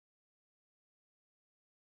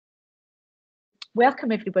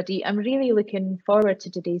Welcome everybody. I'm really looking forward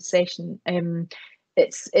to today's session.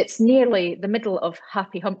 It's nearly the middle of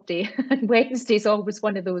Happy Hump Day, and Wednesday's always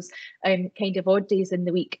one of those kind of odd days in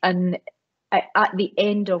the week. And at the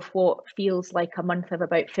end of what feels like a month of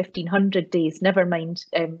about 1,500 days, never mind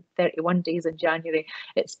 31 days in January,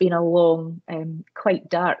 it's been a long, quite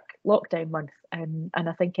dark lockdown month. And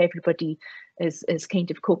I think everybody is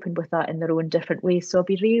kind of coping with that in their own different ways. So I'll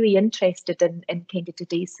be really interested in kind of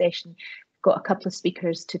today's session. Got a couple of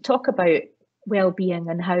speakers to talk about well-being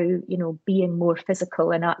and how, you know, being more physical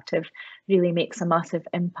and active really makes a massive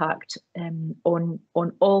impact on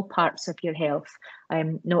all parts of your health,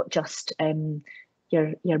 not just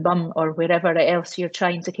your bum or wherever else you're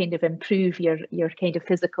trying to kind of improve your kind of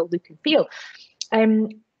physical look and feel.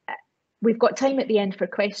 We've got time at the end for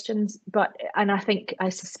questions, and I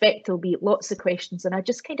suspect there'll be lots of questions, and I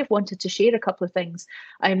just kind of wanted to share a couple of things.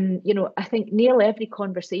 You know, I think nearly every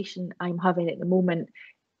conversation I'm having at the moment,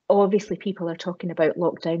 obviously people are talking about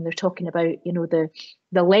lockdown. They're talking about, you know, the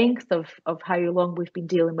length of how long we've been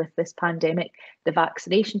dealing with this pandemic, the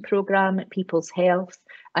vaccination programme, people's health,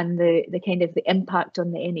 and the kind of the impact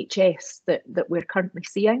on the NHS that we're currently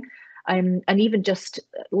seeing. And even just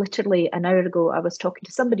literally an hour ago, I was talking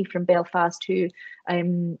to somebody from Belfast who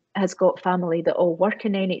has got family that all work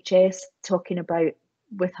in NHS, talking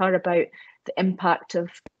with her about the impact of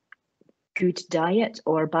good diet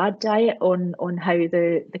or bad diet on how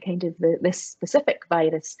the kind of this specific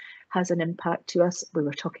virus has an impact to us. We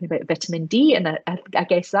were talking about vitamin D, and I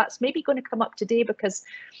guess that's maybe going to come up today because,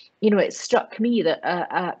 you know, it struck me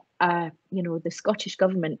that you know, the Scottish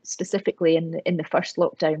government specifically in the first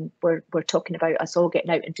lockdown were talking about us all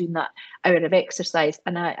getting out and doing that hour of exercise,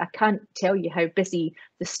 and I can't tell you how busy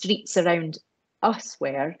the streets around us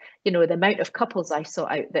were. You know, the amount of couples I saw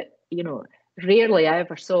out that, you know, rarely I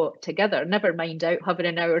ever saw together, never mind out having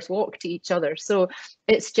an hour's walk to each other. So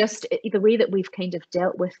it's just the way that we've kind of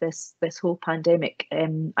dealt with this whole pandemic,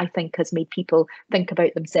 I think has made people think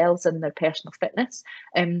about themselves and their personal fitness.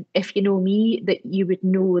 If you know me, that you would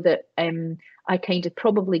know that I kind of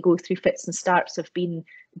probably go through fits and starts of being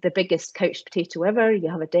the biggest couch potato ever. You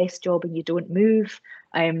have a desk job and you don't move.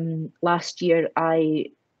 Last year I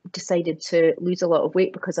decided to lose a lot of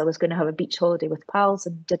weight because I was going to have a beach holiday with pals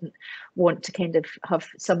and didn't want to kind of have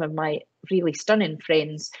some of my really stunning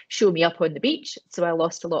friends show me up on the beach. So I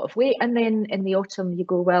lost a lot of weight. And then in the autumn you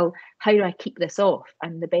go, well, how do I keep this off?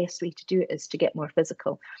 And the best way to do it is to get more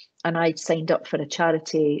physical. And I signed up for a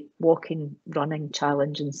charity walking running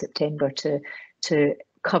challenge in September to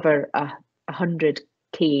cover 100K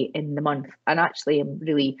in the month. And actually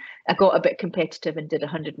I got a bit competitive and did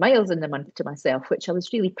 100 miles in the month to myself, which I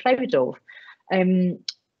was really proud of.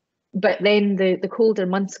 But then the colder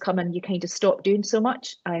months come and you kind of stop doing so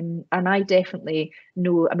much. And I definitely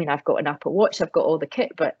know, I mean, I've got an Apple Watch, I've got all the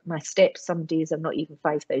kit, but my steps some days are not even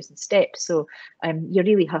 5,000 steps. So you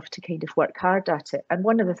really have to kind of work hard at it. And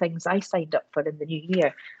one of the things I signed up for in the new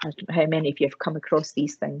year, I don't know how many of you have come across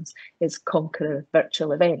these things, is Conqueror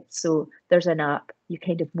virtual events. So there's an app, you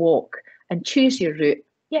kind of walk and choose your route.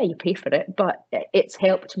 Yeah, you pay for it, but it's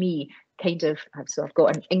helped me kind of, so I've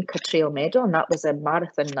got an Inca Trail medal, and that was a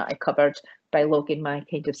marathon that I covered by logging my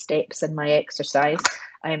kind of steps and my exercise.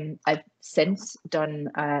 I've since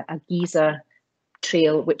done a Giza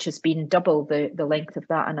trail, which has been double the length of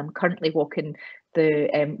that, and I'm currently walking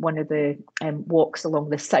the one of the walks along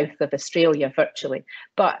the south of Australia virtually.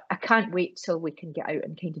 But I can't wait till we can get out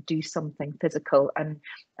and kind of do something physical. And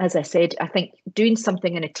as I said, I think doing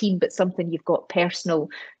something in a team, but something you've got personal,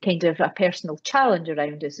 kind of a personal challenge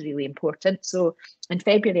around, is really important. So in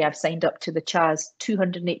February, I've signed up to the CHAS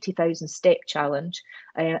 280,000 step challenge.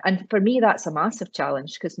 And for me, that's a massive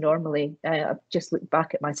challenge because normally I've just looked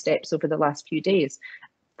back at my steps over the last few days,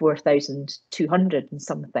 4,200 and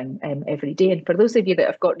something every day. And for those of you that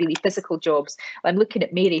have got really physical jobs, I'm looking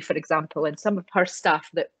at Mary, for example, and some of her staff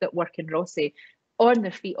that work in Rossi on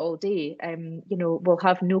their feet all day, you know, will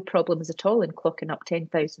have no problems at all in clocking up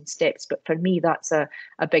 10,000 steps. But for me, that's a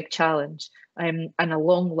big challenge. And a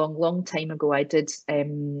long time ago, I did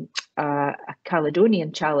a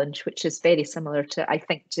Caledonian challenge, which is very similar to, I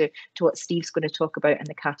think, to what Steve's going to talk about in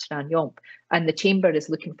the Cateran Yomp. And the Chamber is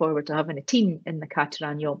looking forward to having a team in the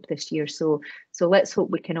Cateran Yomp this year. So let's hope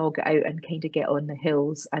we can all get out and kind of get on the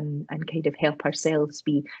hills and kind of help ourselves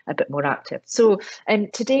be a bit more active. So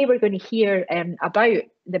today we're going to hear about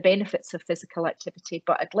the benefits of physical activity,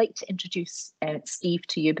 but I'd like to introduce Steve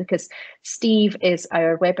to you, because Steve is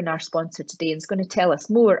our webinar sponsor today and is going to tell us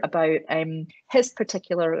more about his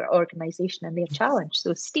particular organisation and their challenge.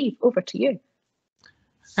 So Steve, over to you.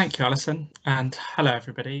 Thank you, Alison, and hello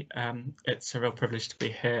everybody. It's a real privilege to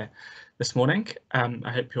be here this morning. I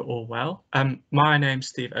hope you're all well. My name's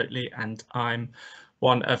Steve Oatley and I'm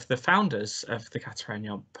one of the founders of the Cateran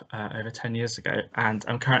Yomp over 10 years ago, and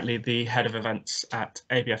I'm currently the head of events at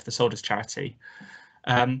ABF the Soldiers Charity.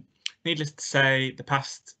 Needless to say, the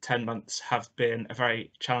past 10 months have been a very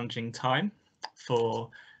challenging time for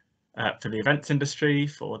the events industry,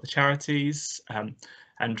 for the charities,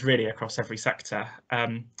 and really across every sector.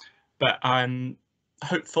 But I'm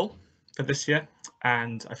hopeful for this year,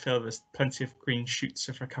 and I feel there's plenty of green shoots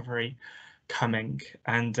of recovery coming.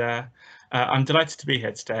 And I'm delighted to be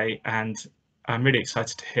here today, and I'm really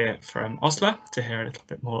excited to hear from Osla, to hear a little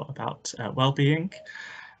bit more about Wellbeing.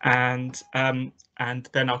 And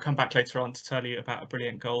then I'll come back later on to tell you about a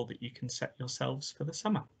brilliant goal that you can set yourselves for the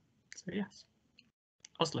summer. So yes,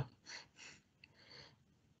 Osla.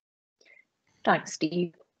 Thanks,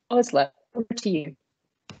 Steve. Osla, over to you.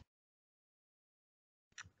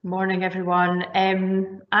 Morning, everyone.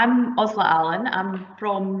 I'm Osla Allen. I'm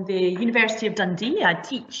from the University of Dundee. I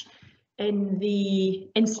teach in the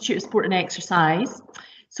Institute of Sport and Exercise.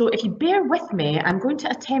 So if you bear with me, I'm going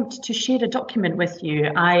to attempt to share a document with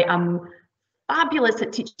you. I am fabulous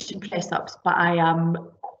at teaching press-ups, but I am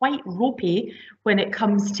quite ropey when it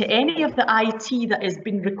comes to any of the IT that has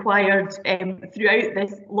been required throughout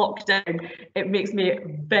this lockdown. It makes me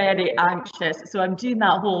very anxious. So I'm doing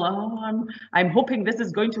that whole, I'm hoping this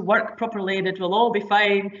is going to work properly and it will all be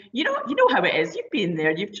fine. You know how it is. You've been there,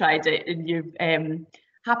 you've tried it, and you've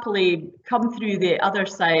happily come through the other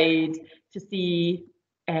side to see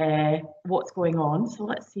what's going on. So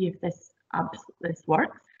let's see if this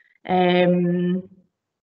works.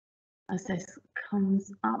 As this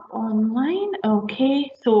comes up online.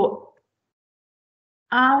 Okay, so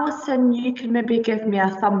Alison, you can maybe give me a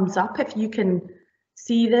thumbs up if you can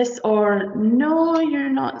see this, or no, you're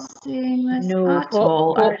not seeing this at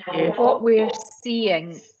all. What we're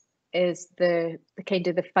seeing is the kind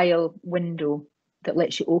of the file window that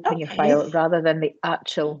lets you open your file rather than the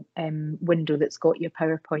actual window that's got your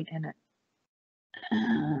PowerPoint in it.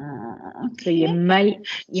 So you might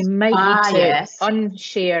need to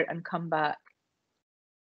unshare and come back.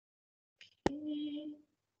 Okay.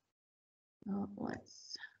 Well,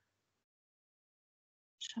 let's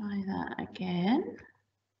try that again.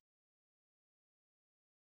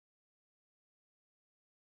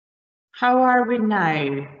 How are we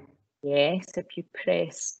now? Yes, if you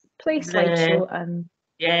press play slideshow and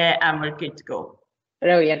we're good to go.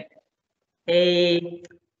 Brilliant. Hey.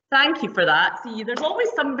 Thank you for that. See, there's always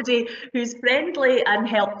somebody who's friendly and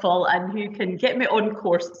helpful and who can get me on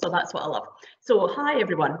course, so that's what I love. So hi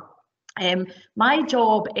everyone. My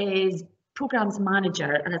job is Programmes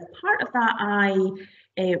Manager, and as part of that I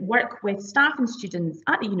work with staff and students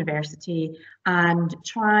at the university and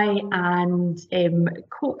try and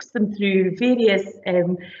coax them through various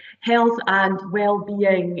health and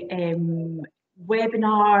well-being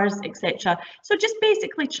webinars, etc. So just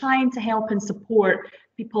basically trying to help and support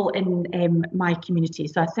people in my community.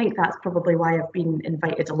 So I think that's probably why I've been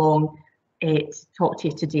invited along to talk to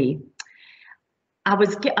you today.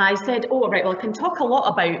 I said, oh right, well I can talk a lot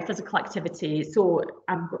about physical activity. So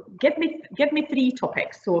give me 3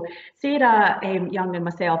 topics. So Sarah Young and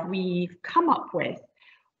myself, we've come up with,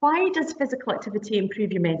 why does physical activity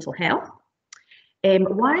improve your mental health?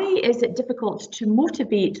 Why is it difficult to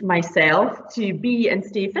motivate myself to be and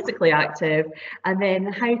stay physically active? And then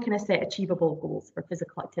how can I set achievable goals for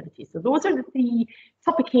physical activity? So those are the 3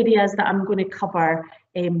 topic areas that I'm going to cover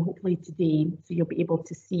hopefully today, so you'll be able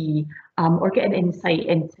to see or get an insight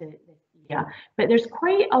into this area. But there's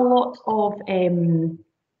quite a lot of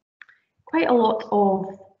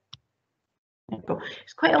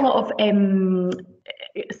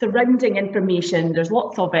surrounding information. There's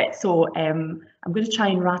lots of it, so I'm going to try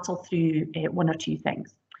and rattle through 1 or 2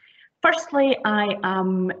 things. Firstly, I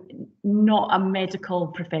am not a medical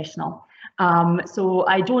professional, so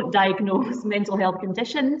I don't diagnose mental health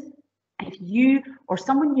conditions. If you or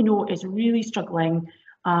someone you know is really struggling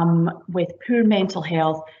with poor mental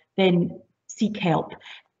health, then seek help.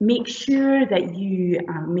 Make sure that you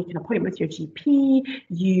make an appointment with your GP.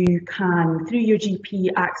 You can, through your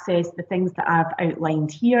GP, access the things that I've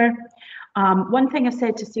outlined here. One thing I've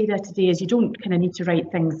said to Sarah today is you don't kind of need to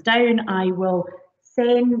write things down. I will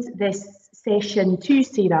send this session to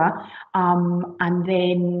Sarah and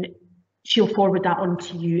then she'll forward that on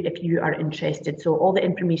to you if you are interested. So all the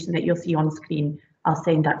information that you'll see on screen, I'll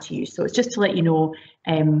send that to you. So it's just to let you know,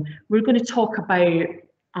 we're going to talk about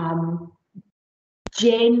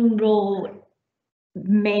general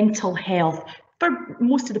mental health for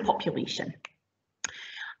most of the population.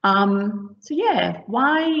 So yeah,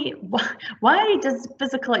 why does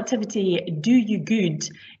physical activity do you good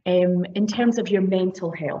in terms of your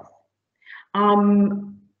mental health?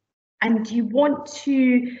 And you want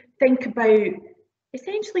to think about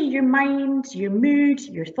essentially your mind, your mood,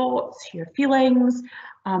 your thoughts, your feelings.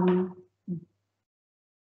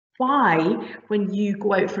 Why, when you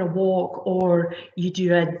go out for a walk, or you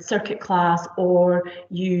do a circuit class, or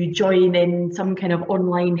you join in some kind of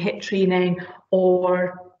online HIIT training,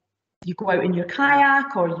 or you go out in your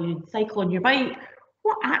kayak, or you cycle on your bike,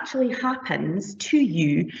 what actually happens to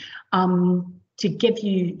you to give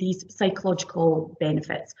you these psychological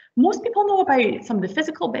benefits? Most people know about some of the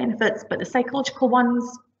physical benefits, but the psychological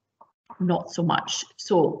ones, not so much.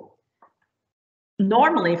 So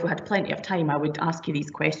normally, if we had plenty of time, I would ask you these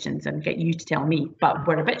questions and get you to tell me, but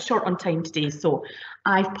we're a bit short on time today, so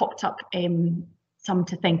I've popped up some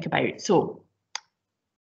to think about. So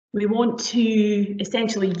we want to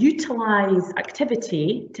essentially utilise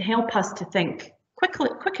activity to help us to think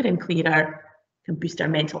quicker and clearer, can boost our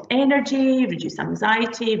mental energy, reduce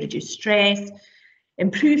anxiety, reduce stress,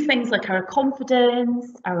 improve things like our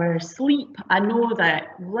confidence, our sleep. I know that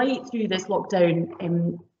right through this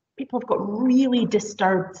lockdown, people have got really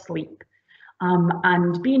disturbed sleep,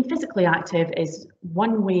 and being physically active is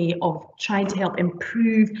one way of trying to help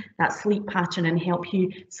improve that sleep pattern and help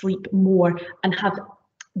you sleep more and have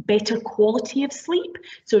better quality of sleep.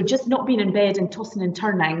 So just not being in bed and tossing and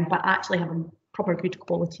turning, but actually having proper good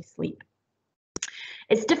quality sleep.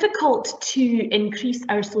 It's difficult to increase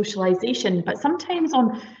our socialisation, but sometimes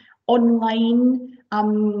on online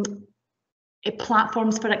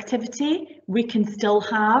platforms for activity, we can still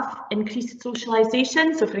have increased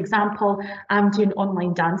socialisation. So for example, I'm doing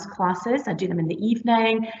online dance classes. I do them in the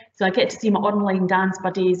evening, so I get to see my online dance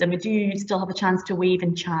buddies, and we do still have a chance to wave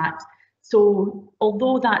and chat. So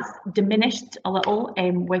although that's diminished a little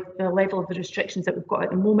with the level of the restrictions that we've got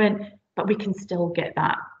at the moment, but we can still get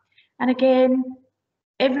that. And again,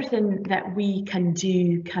 everything that we can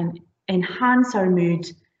do can enhance our mood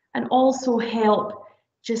and also help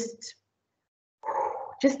just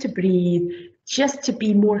to breathe, just to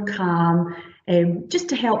be more calm, just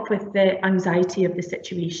to help with the anxiety of the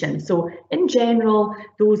situation. So in general,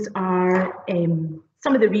 those are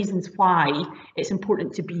some of the reasons why it's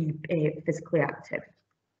important to be physically active.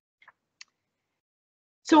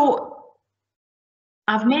 So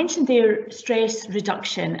I've mentioned there stress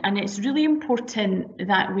reduction, and it's really important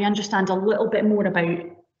that we understand a little bit more about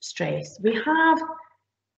stress. We have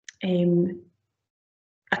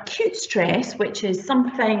acute stress, which is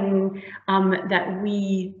something that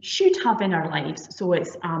we should have in our lives. So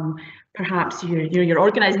it's perhaps you're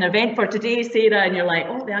organising an event for today, Sarah, and you're like,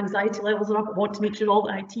 oh, the anxiety levels are up, I want to make sure all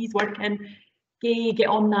the IT's working. Yay, get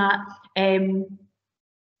on that.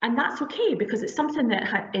 And that's okay, because it's something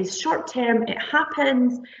that is short term, it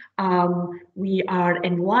happens, we are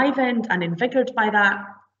enlivened and invigorated by that,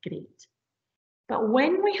 great. But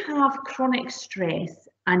when we have chronic stress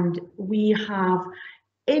and we have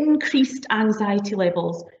increased anxiety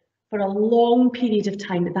levels for a long period of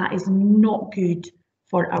time, that is not good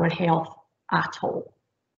for our health at all.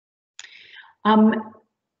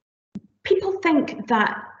 People think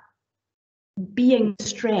that being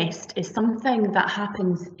stressed is something that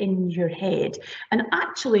happens in your head, and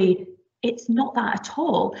actually it's not that at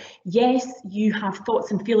all. Yes, you have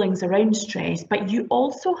thoughts and feelings around stress, but you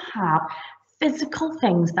also have physical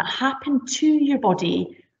things that happen to your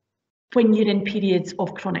body when you're in periods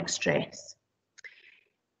of chronic stress.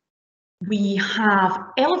 We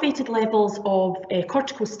have elevated levels of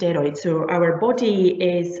corticosteroids, so our body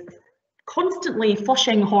is constantly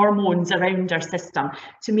flushing hormones around our system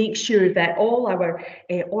to make sure that all our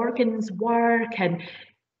organs work and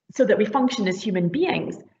so that we function as human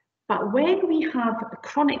beings. But when we have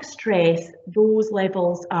chronic stress, those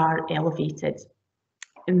levels are elevated.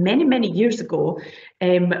 Many, many years ago,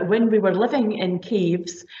 when we were living in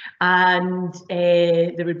caves, and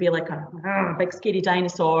there would be like a big scary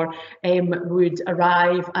dinosaur would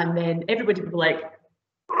arrive, and then everybody would be like,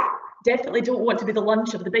 definitely don't want to be the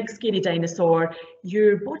lunch of the big scary dinosaur.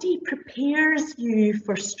 Your body prepares you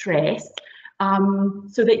for stress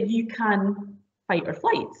so that you can fight or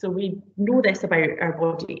flight. So we know this about our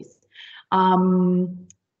bodies.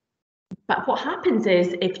 But what happens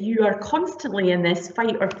is, if you are constantly in this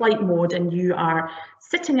fight or flight mode and you are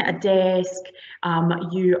sitting at a desk,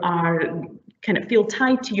 you are kind of feel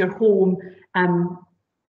tied to your home,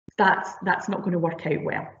 that's not going to work out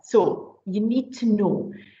well. So you need to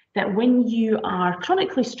know that when you are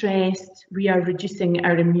chronically stressed, we are reducing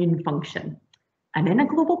our immune function. And in a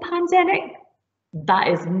global pandemic, That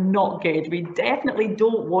is not good. We definitely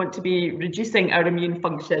don't want to be reducing our immune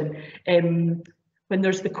function when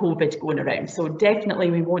there's the COVID going around. So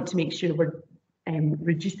definitely we want to make sure we're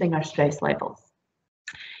reducing our stress levels.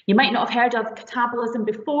 You might not have heard of catabolism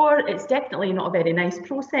before. It's definitely not a very nice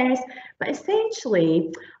process, but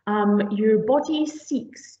essentially your body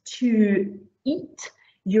seeks to eat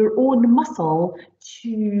your own muscle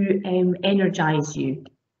to energize you.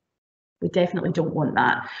 We definitely don't want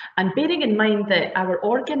that. And bearing in mind that our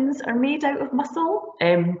organs are made out of muscle,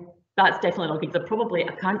 that's definitely not good. Probably,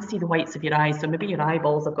 I can't see the whites of your eyes, so maybe your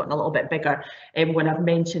eyeballs have gotten a little bit bigger when I've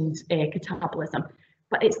mentioned catabolism.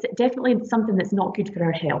 But it's definitely something that's not good for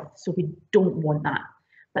our health, so we don't want that.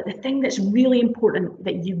 But the thing that's really important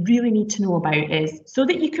that you really need to know about is, so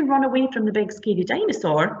that you can run away from the big scary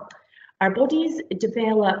dinosaur, our bodies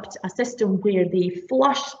developed a system where they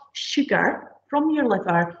flush sugar from your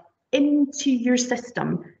liver into your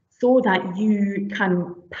system so that you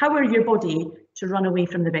can power your body to run away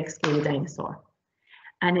from the big scary dinosaur.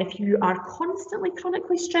 And if you are constantly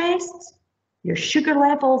chronically stressed, your sugar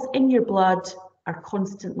levels in your blood are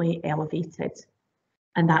constantly elevated.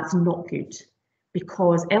 And that's not good,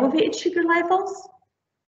 because elevated sugar levels,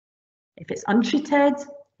 if it's untreated,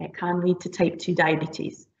 it can lead to type 2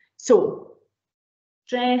 diabetes. So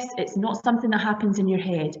stress, it's not something that happens in your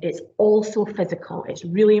head, it's also physical. It's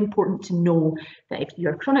really important to know that if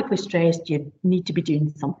you're chronically stressed, you need to be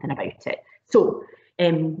doing something about it. So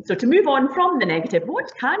to move on from the negative,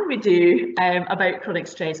 what can we do about chronic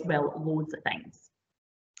stress? Well, loads of things.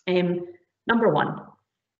 Number one,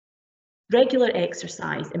 regular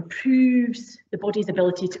exercise improves the body's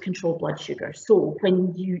ability to control blood sugar. So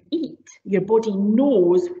when you eat, your body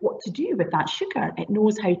knows what to do with that sugar. It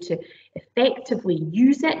knows how to effectively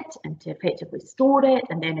use it and to effectively store it,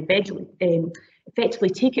 and then eventually effectively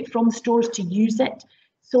take it from stores to use it.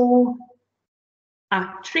 So a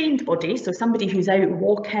trained body, so somebody who's out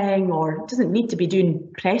walking or doesn't need to be doing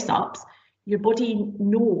press-ups, your body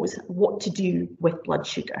knows what to do with blood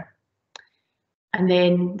sugar. And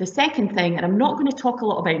then the second thing, and I'm not going to talk a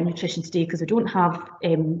lot about nutrition today because I don't have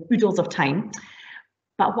oodles of time,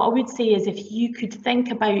 but what I would say is if you could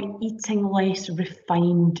think about eating less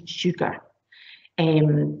refined sugar,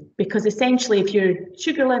 because essentially if your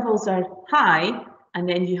sugar levels are high and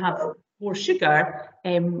then you have more sugar,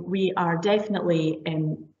 we are definitely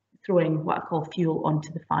throwing what I call fuel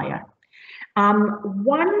onto the fire.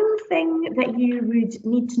 One thing that you would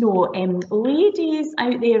need to know, ladies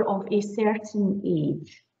out there of a certain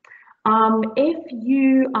age, if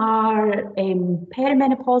you are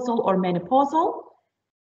perimenopausal or menopausal,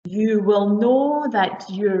 you will know that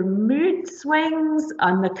your mood swings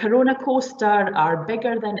on the Corona coaster are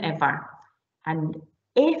bigger than ever. And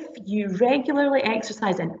if you regularly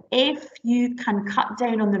exercise and if you can cut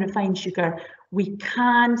down on the refined sugar, we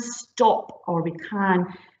can stop, or we can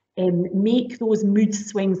make those mood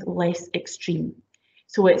swings less extreme.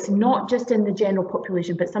 So it's not just in the general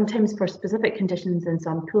population, but sometimes for specific conditions, and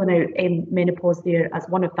so I'm pulling out menopause there as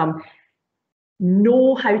one of them.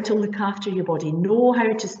 Know how to look after your body, know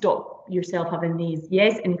how to stop yourself having these,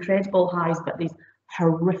 yes, incredible highs, but these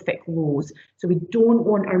horrific lows. So we don't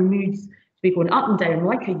want our moods to be going up and down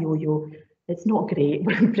like a yo-yo. It's not great.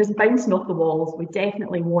 We're just bouncing off the walls. We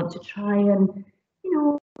definitely want to try and, you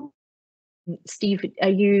know. Steve, are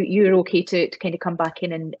you're okay to kind of come back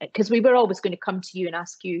in, and because we were always going to come to you and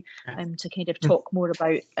ask you to kind of talk more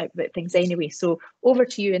about things anyway. So over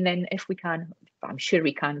to you, and then if we can, I'm sure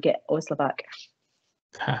we can get Osla back.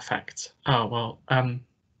 Perfect. Oh well,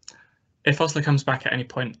 if Osla comes back at any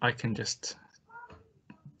point, I can just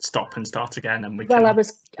stop and start again, and we can. Well, I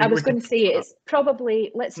was going to say it's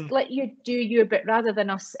probably let's let you do your bit rather than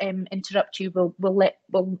us interrupt you.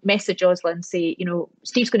 We'll message Osla and say, you know,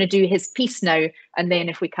 Steve's going to do his piece now, and then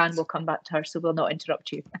if we can, we'll come back to her, so we'll not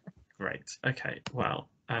interrupt you. Great. Okay. Well,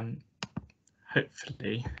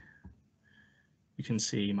 hopefully you can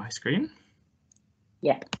see my screen.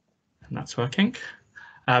 Yeah. And that's working.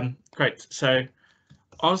 Great. So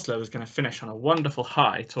Osla was going to finish on a wonderful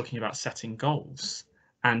high talking about setting goals.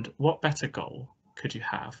 And what better goal could you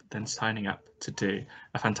have than signing up to do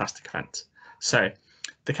a fantastic event? So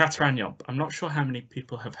the Cataract Yomp, I'm not sure how many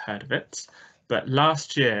people have heard of it, but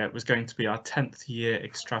last year was going to be our 10th year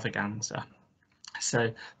extravaganza.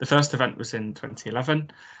 So the first event was in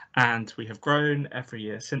 2011, and we have grown every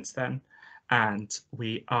year since then. And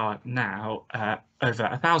we are now over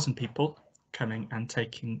 1,000 people coming and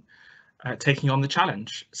taking on the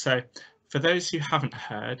challenge. So for those who haven't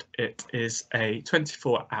heard, it is a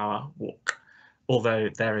 24-hour walk, although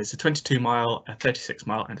there is a 22-mile, a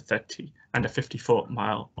 36-mile, and a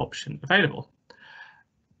 54-mile option available.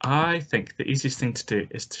 I think the easiest thing to do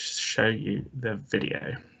is to show you the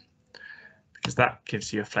video, because that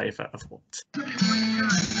gives you a flavour of what.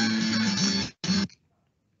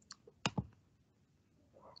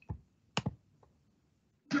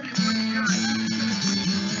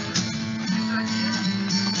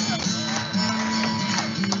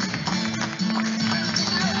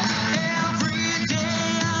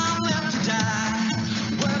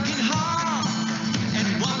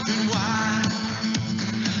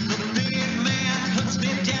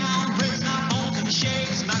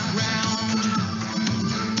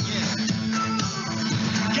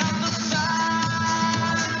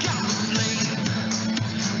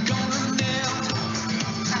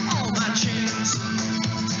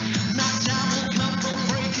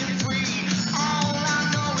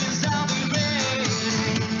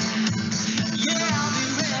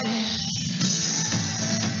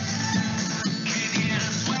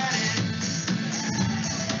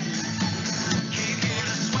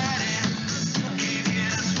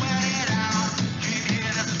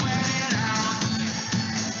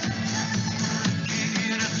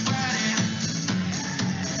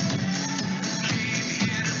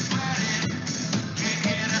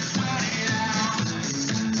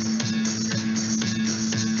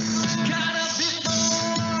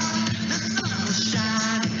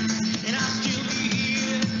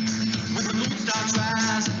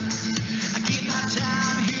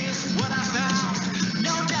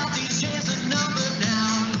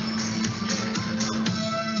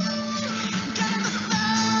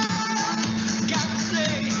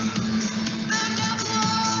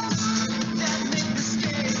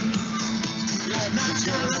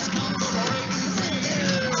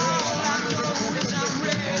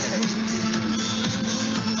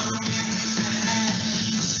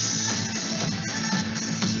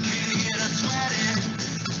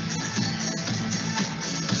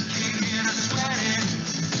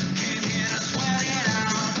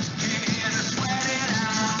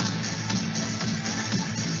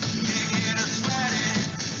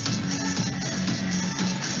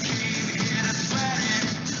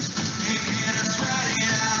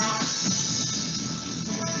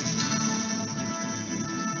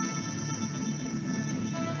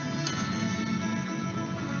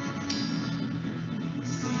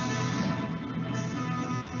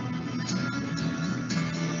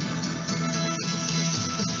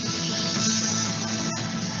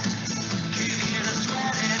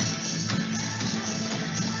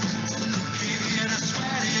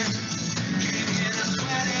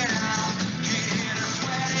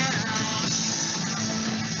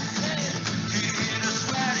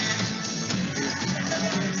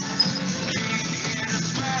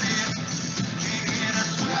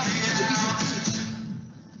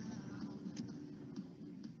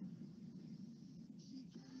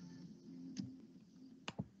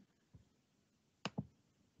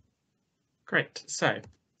 Great. So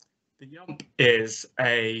the Yomp is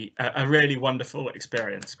a really wonderful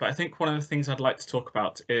experience, but I think one of the things I'd like to talk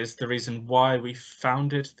about is the reason why we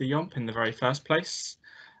founded the Yomp in the very first place.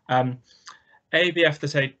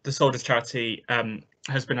 ABF, the Soldiers Charity,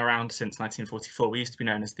 has been around since 1944. We used to be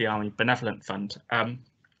known as the Army Benevolent Fund.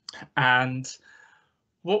 And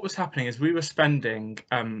what was happening is we were spending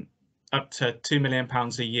up to £2 million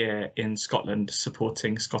a year in Scotland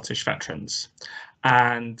supporting Scottish veterans.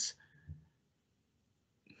 And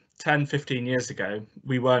 10, 15 years ago,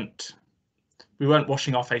 we weren't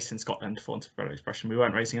washing our face in Scotland, for want of a better expression. We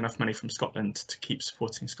weren't raising enough money from Scotland to keep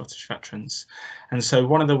supporting Scottish veterans. And so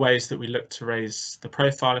one of the ways that we looked to raise the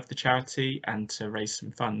profile of the charity and to raise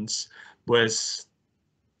some funds was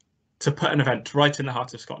to put an event right in the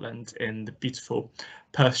heart of Scotland in the beautiful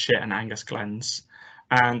Perthshire and Angus Glens,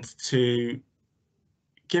 and to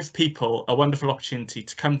give people a wonderful opportunity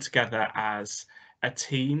to come together as a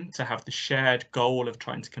team, to have the shared goal of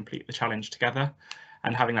trying to complete the challenge together,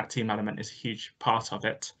 and having that team element is a huge part of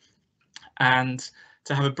it, and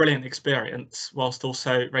to have a brilliant experience whilst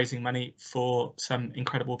also raising money for some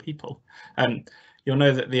incredible people. You'll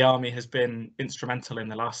know that the Army has been instrumental in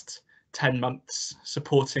the last 10 months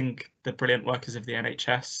supporting the brilliant workers of the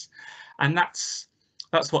NHS, and that's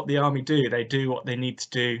what the Army do. They do what they need to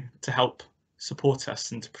do to help support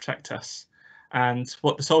us and to protect us. And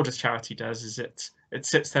what the Soldiers Charity does is it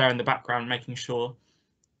sits there in the background, making sure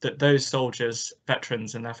that those soldiers,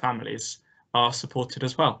 veterans and their families are supported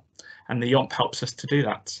as well. And the Yomp helps us to do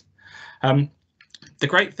that. The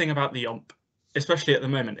great thing about the Yomp, especially at the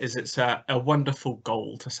moment, is it's a wonderful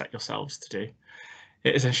goal to set yourselves to do.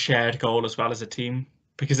 It is a shared goal as well as a team,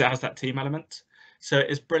 because it has that team element. So it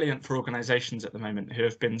is brilliant for organisations at the moment who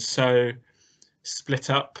have been so split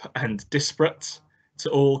up and disparate to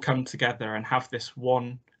all come together and have this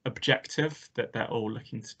one objective that they're all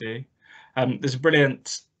looking to do. There's a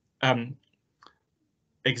brilliant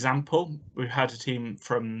example. We've had a team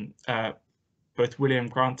from both William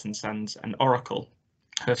Grant & Sons and Oracle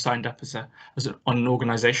who have signed up on an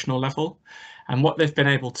organizational level, and what they've been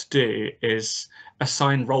able to do is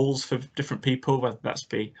assign roles for different people, whether that's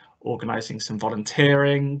be organizing some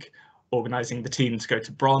volunteering, organizing the team to go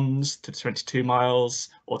to bronze to 22 miles,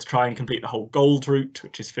 or to try and complete the whole gold route,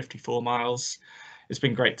 which is 54 miles. It's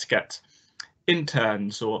been great to get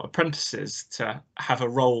interns or apprentices to have a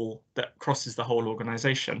role that crosses the whole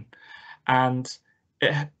organization, and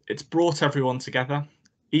it's brought everyone together,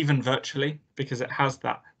 even virtually, because it has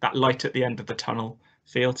that light at the end of the tunnel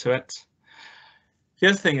feel to it. The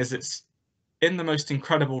other thing is it's in the most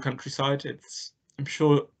incredible countryside. I'm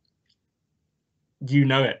sure you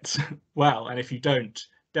know it well, and if you don't,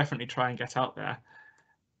 definitely try and get out there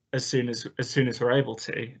as soon as we're able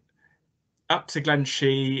to. Up to Glen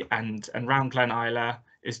Shee and round Glen Isla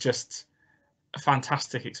is just a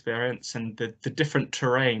fantastic experience, and the different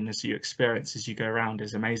terrain as you experience as you go around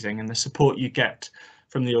is amazing, and the support you get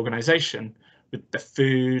from the organisation with the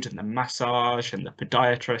food and the massage and the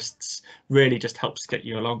podiatrists really just helps get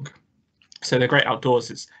you along. So the Great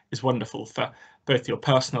Outdoors is wonderful for both your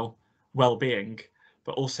personal well-being,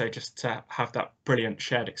 but also just to have that brilliant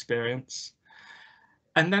shared experience.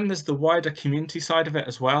 And then there's the wider community side of it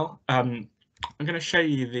as well. I'm going to show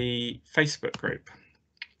you the Facebook group,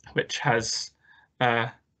 which has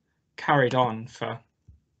carried on for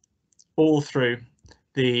all through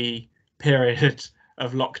the period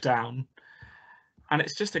of lockdown, and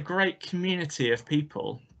it's just a great community of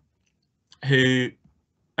people who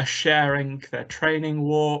are sharing their training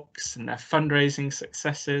walks and their fundraising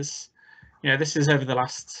successes. You know, this is over the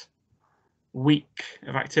last week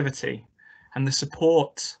of activity, and the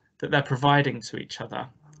support that they're providing to each other,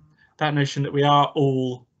 that notion that we are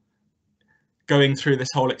all going through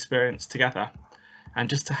this whole experience together, and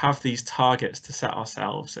just to have these targets to set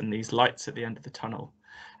ourselves and these lights at the end of the tunnel,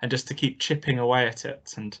 and just to keep chipping away at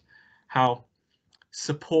it, and how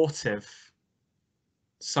supportive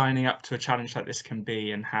signing up to a challenge like this can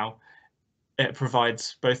be, and how it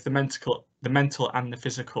provides both the mental and the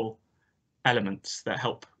physical elements that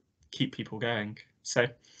help keep people going. So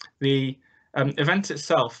the event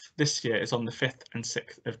itself this year is on the 5th and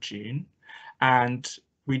 6th of June, and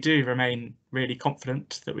we do remain really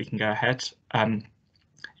confident that we can go ahead.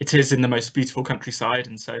 It is in the most beautiful countryside,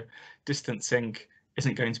 and so distancing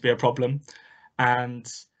isn't going to be a problem. And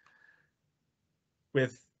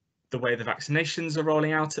with the way the vaccinations are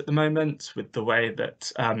rolling out at the moment, with the way that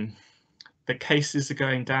the cases are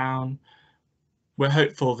going down, we're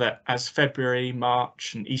hopeful that as February,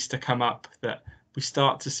 March and Easter come up, that we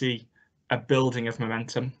start to see a building of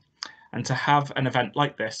momentum. And to have an event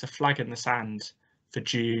like this, a flag in the sand for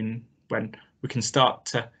June, when we can start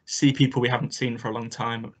to see people we haven't seen for a long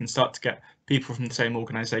time, we can start to get people from the same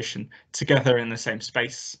organisation together in the same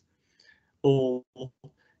space, all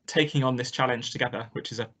taking on this challenge together,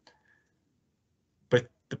 which is both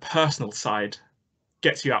the personal side,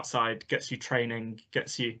 gets you outside, gets you training,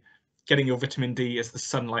 gets you getting your vitamin D as the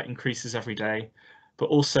sunlight increases every day, but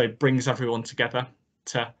also brings everyone together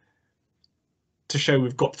to show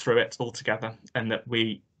we've got through it all together, and that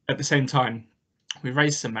we, at the same time, we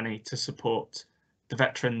raise some money to support the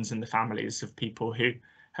veterans and the families of people who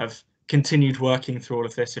have continued working through all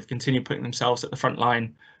of this, have continued putting themselves at the front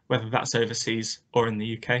line, whether that's overseas or in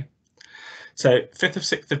the UK. So 5th of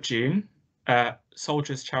 6th of June,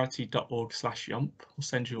 soldierscharity.org/yomp. We'll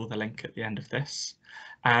send you all the link at the end of this,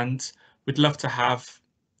 and we'd love to have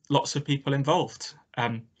lots of people involved.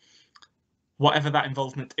 Whatever that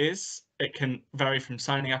involvement is, it can vary from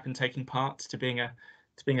signing up and taking part to being a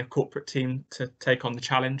corporate team to take on the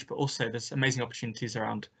challenge, but also there's amazing opportunities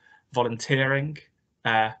around volunteering,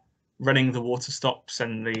 running the water stops,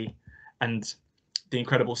 and the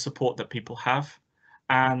incredible support that people have,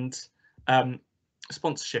 and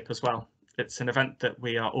sponsorship as well. It's an event that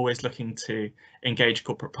we are always looking to engage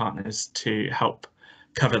corporate partners to help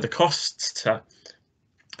cover the costs, to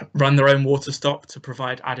run their own water stop, to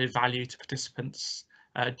provide added value to participants.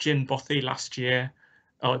 Gin Bothy last year,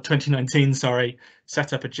 or 2019, sorry,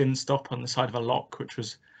 set up a gin stop on the side of a lock, which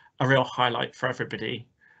was a real highlight for everybody.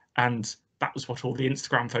 And that was what all the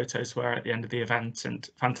Instagram photos were at the end of the event, and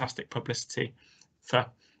fantastic publicity for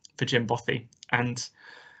Gin Bothy. And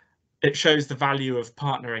it shows the value of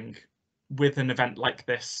partnering with an event like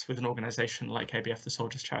this, with an organisation like ABF the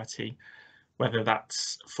Soldiers Charity, whether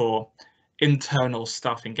that's for internal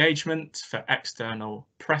staff engagement, for external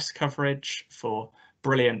press coverage, for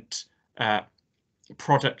brilliant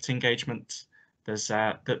product engagement, there's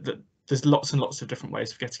lots and lots of different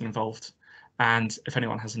ways of getting involved. And if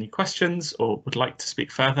anyone has any questions or would like to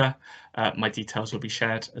speak further, my details will be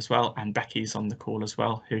shared as well. And Becky's on the call as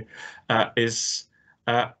well, who is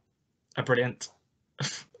a brilliant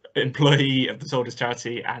employee of the Soldiers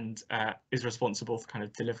Charity and is responsible for kind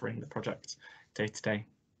of delivering the project day to day.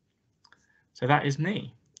 So that is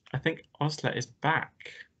me. I think Osla is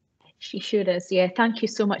back. She sure is. Yeah, thank you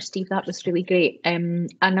so much, Steve. That was really great. And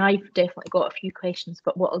I've definitely got a few questions,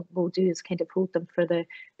 but what we'll do is kind of hold them for the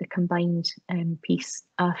combined piece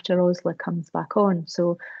after Osla comes back on.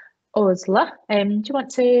 So Osla, do you want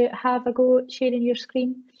to have a go at sharing your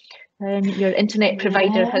screen? Your internet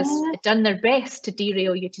provider has done their best to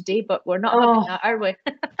derail you today, but we're not having that, are we?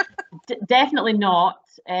 Definitely not.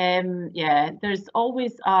 Yeah, there's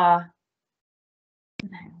always a...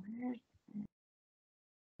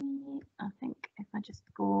 I think if I just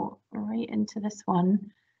go right into this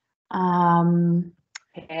one.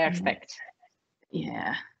 Perfect.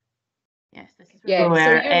 Yeah. Yes, this is where,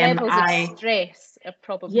 so your levels of stress are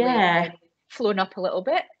probably flown up a little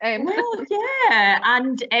bit. Well, yeah,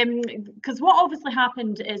 and because what obviously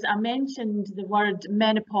happened is I mentioned the word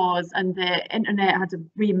menopause and the internet had a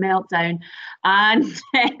wee meltdown, and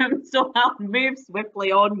so I'll move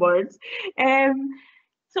swiftly onwards.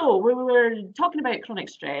 So we were talking about chronic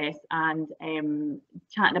stress and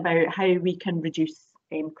chatting about how we can reduce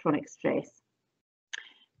chronic stress.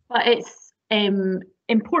 But it's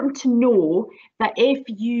important to know that if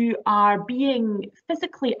you are being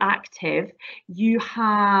physically active, you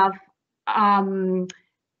have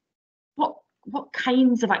what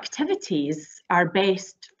kinds of activities are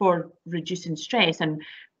best for reducing stress and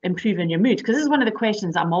improving your mood? Because this is one of the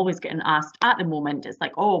questions I'm always getting asked at the moment. It's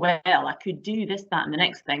like, oh, well, I could do this, that, and the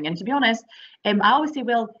next thing. And to be honest, I always say,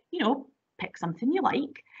 well, pick something you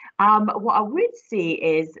like. What I would say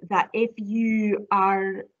is that if you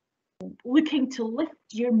are looking to lift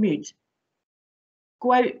your mood,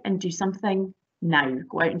 go out and do something now.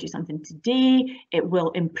 Go out and do something today. It will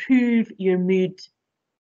improve your mood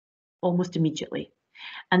almost immediately.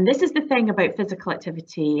 And this is the thing about physical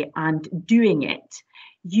activity and doing it.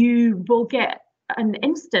 You will get an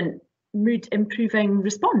instant mood improving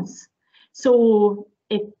response. So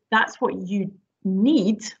if that's what you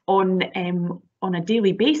need on a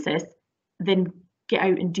daily basis, then get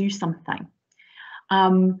out and do something.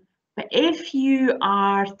 But if you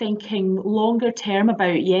are thinking longer term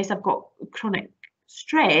about, yes, I've got chronic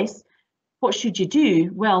stress, what should you do?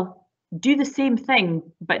 Well, do the same thing,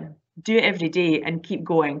 but do it every day and keep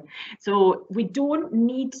going. So we don't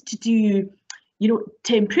need to do,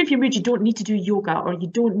 to improve your mood, you don't need to do yoga, or you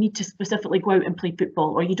don't need to specifically go out and play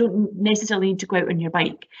football, or you don't necessarily need to go out on your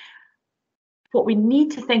bike. What we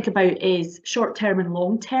need to think about is short term and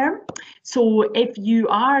long term. So if you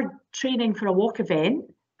are training for a walk event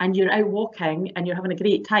and you're out walking and you're having a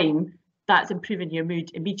great time, that's improving your mood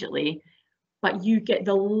immediately. But you get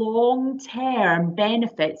the long-term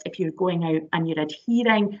benefits if you're going out and you're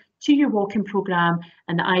adhering to your walking programme.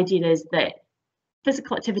 And the idea is that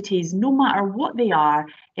physical activities, no matter what they are,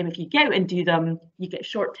 and if you get out and do them, you get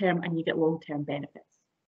short-term and you get long-term benefits.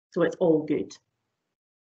 So it's all good.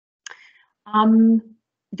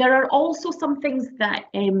 There are also some things that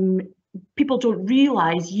people don't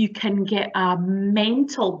realise. You can get a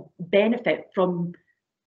mental benefit from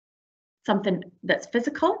something that's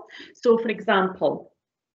physical. So for example,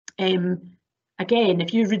 again,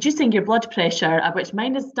 if you're reducing your blood pressure, which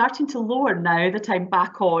mine is starting to lower now that I'm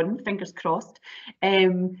back on, fingers crossed,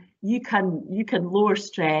 you can lower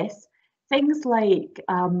stress. Things like,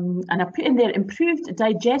 and I put in there, improved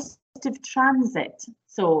digestive transit.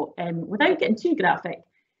 So without getting too graphic,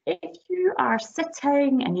 if you are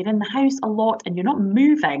sitting and you're in the house a lot and you're not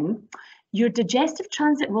moving, your digestive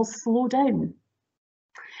transit will slow down.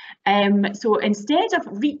 So instead of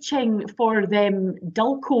reaching for them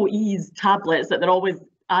Dulco Ease tablets that they're always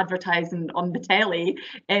advertising on the telly,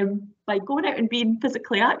 by going out and being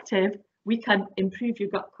physically active, we can improve your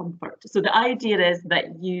gut comfort. So the idea is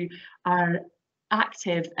that you are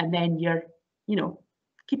active and then you're,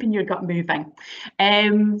 keeping your gut moving.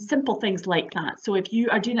 Simple things like that. So if you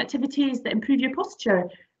are doing activities that improve your posture,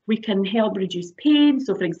 we can help reduce pain.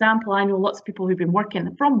 So for example, I know lots of people who've been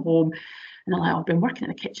working from home and they're like, I've been working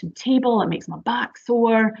at the kitchen table, it makes my back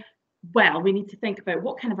sore. Well, we need to think about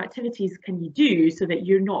what kind of activities can you do so that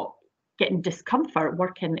you're not getting discomfort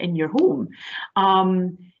working in your home.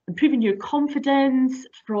 Improving your confidence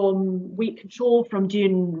from weight control, from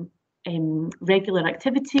doing regular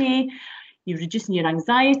activity. You're reducing your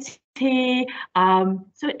anxiety. And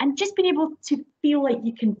just being able to feel like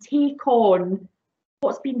you can take on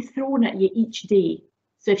what's being thrown at you each day.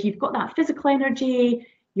 So if you've got that physical energy,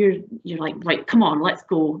 you're like, right, come on, let's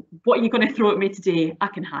go. What are you going to throw at me today? I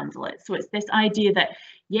can handle it. So it's this idea that,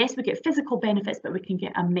 yes, we get physical benefits, but we can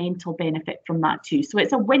get a mental benefit from that too. So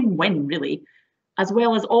it's a win-win, really, as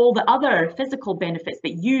well as all the other physical benefits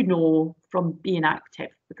that you know from being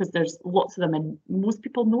active, because there's lots of them and most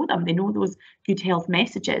people know them. They know those good health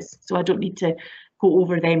messages. So I don't need to go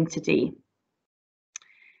over them today.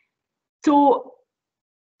 So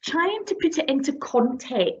trying to put it into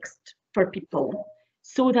context for people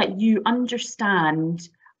so that you understand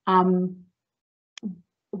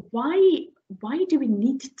why do we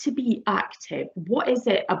need to be active? What is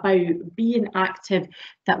it about being active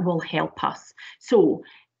that will help us? So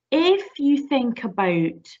if you think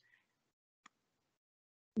about,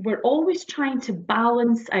 we're always trying to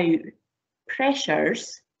balance out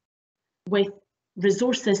pressures with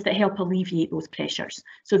resources that help alleviate those pressures.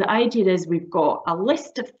 So the idea is we've got a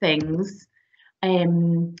list of things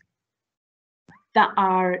that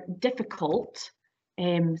are difficult.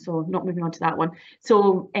 So not moving on to that one.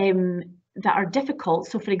 So that are difficult.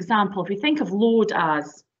 So for example, if we think of load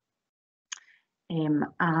as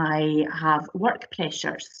I have work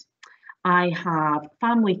pressures, I have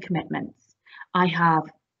family commitments, I have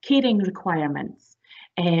caring requirements,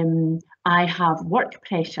 I have work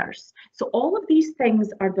pressures. So all of these things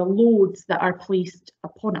are the loads that are placed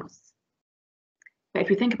upon us. But if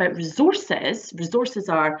you think about resources, resources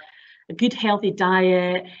are a good healthy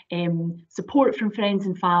diet, support from friends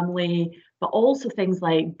and family, but also things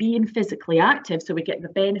like being physically active, so we get the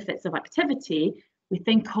benefits of activity. We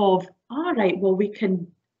think of, all right, well, we can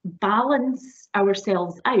balance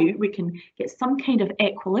ourselves out, we can get some kind of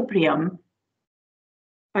equilibrium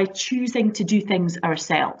by choosing to do things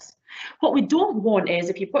ourselves. What we don't want is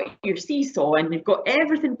if you've got your seesaw and you've got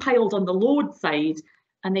everything piled on the load side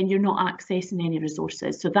and then you're not accessing any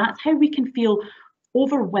resources. So that's how we can feel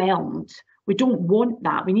overwhelmed. We don't want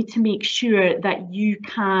that. We need to make sure that you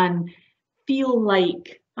can feel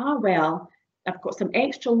like, well, I've got some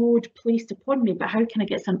extra load placed upon me, but how can I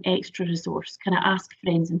get some extra resource? Can I ask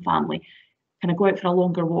friends and family? Can I go out for a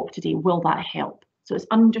longer walk today? Will that help? So it's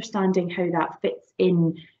understanding how that fits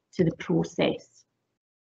in to the process.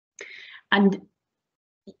 And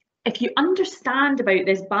if you understand about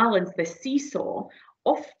this balance, this seesaw,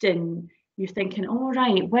 often you're thinking, all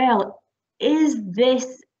right, well, is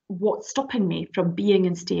this what's stopping me from being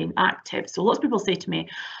and staying active? So lots of people say to me,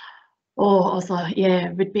 oh, Osla, yeah,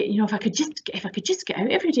 it would be, you know, if I could just get out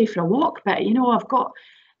every day for a walk, but you know, I've got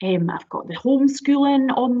the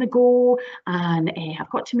homeschooling on the go, and I've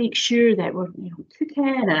got to make sure that we're, you know,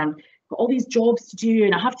 cooking, and I've got all these jobs to do,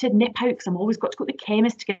 and I have to nip out because I'm always got to go to the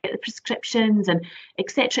chemist to get the prescriptions, and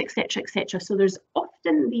etc, etc, etc. So there's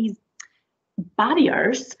often these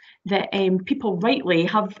barriers that people rightly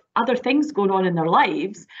have other things going on in their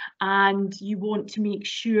lives, and you want to make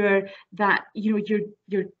sure that, you know,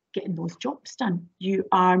 you're getting those jobs done. You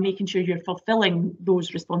are making sure you're fulfilling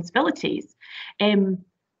those responsibilities.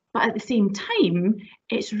 But at the same time,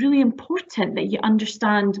 it's really important that you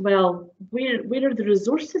understand, well, where are the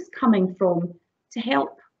resources coming from to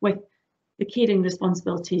help with the caring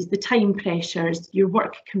responsibilities, the time pressures, your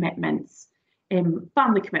work commitments,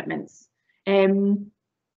 family commitments.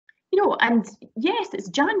 You know, and yes, it's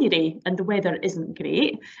January and the weather isn't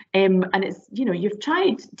great, and it's, you know, you've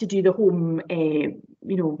tried to do the home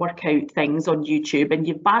you know, workout things on YouTube, and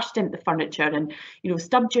you've bashed into the furniture and, you know,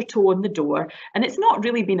 stubbed your toe on the door, and it's not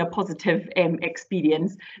really been a positive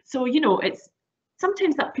experience. So, you know, it's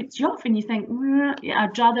sometimes that puts you off and you think,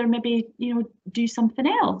 I'd rather maybe, you know, do something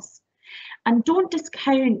else. And don't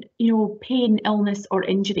discount, you know, pain, illness or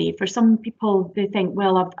injury. For some people, they think,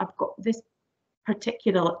 well, I've got this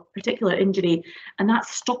particular injury, and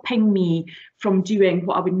that's stopping me from doing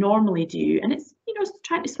what I would normally do. And it's, you know,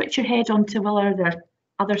 trying to switch your head onto, well, are there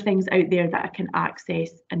other things out there that I can access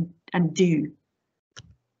and do?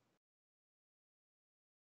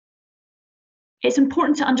 It's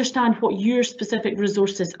important to understand what your specific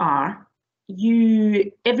resources are.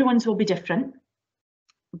 Everyone's will be different,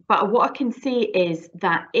 but what I can say is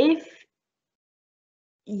that if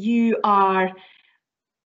you are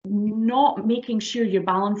not making sure you're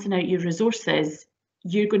balancing out your resources,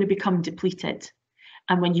 you're going to become depleted.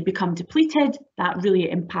 And when you become depleted, that really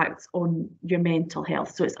impacts on your mental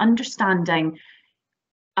health. So it's understanding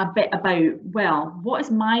a bit about, well, what is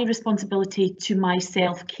my responsibility to my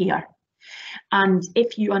self-care? And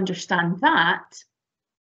if you understand that,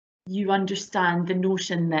 you understand the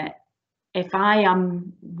notion that if I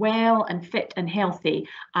am well and fit and healthy,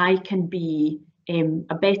 I can be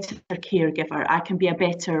a better caregiver, I can be a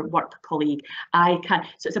better work colleague, so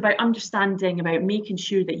it's about understanding, about making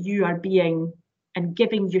sure that you are being and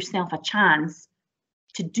giving yourself a chance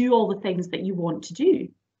to do all the things that you want to do.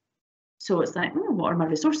 So it's like, what are my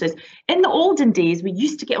resources? In the olden days, we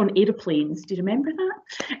used to get on aeroplanes. Do you remember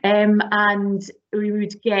that? And we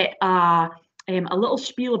would get a little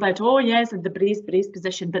spiel about, oh yes, the brace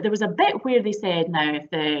position. But there was a bit where they said, now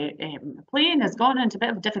if the plane has gone into a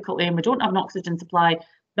bit of difficulty and we don't have an oxygen supply,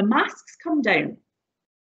 the masks come down.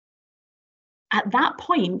 At that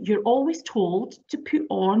point, you're always told to put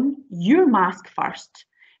on your mask first,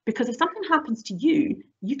 because if something happens to you,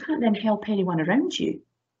 you can't then help anyone around you.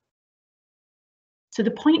 So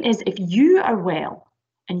the point is, if you are well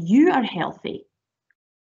and you are healthy,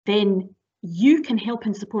 then you can help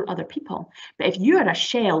and support other people. But if you are a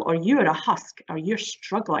shell or you are a husk or you're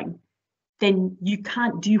struggling, then you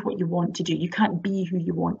can't do what you want to do. You can't be who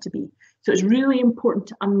you want to be. So it's really important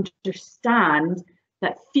to understand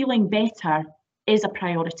that feeling better is a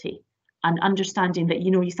priority, and understanding that,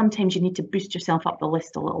 sometimes you need to boost yourself up the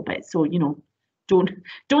list a little bit. So,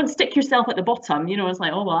 don't stick yourself at the bottom. It's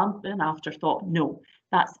like, oh, well, I'm an afterthought. No,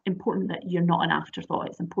 that's important that you're not an afterthought.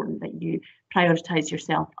 It's important that you prioritize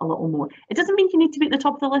yourself a little more. It doesn't mean you need to be at the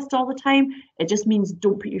top of the list all the time. It just means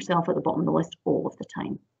don't put yourself at the bottom of the list all of the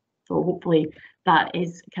time. So hopefully that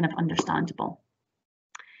is kind of understandable.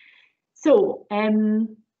 So I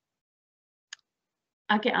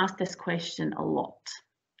get asked this question a lot.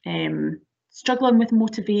 Struggling with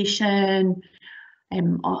motivation.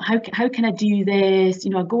 How can I do this?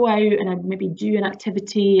 I go out and I maybe do an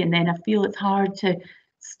activity and then I feel it's hard to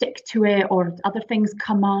stick to it, or other things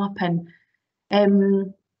come up. And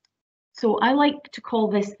so I like to call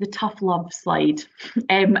this the tough love slide.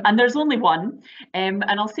 And there's only one, and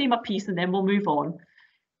I'll say my piece and then we'll move on.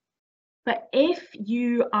 But if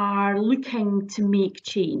you are looking to make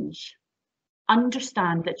change,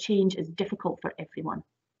 understand that change is difficult for everyone.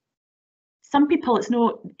 Some people, it's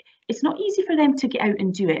not easy for them to get out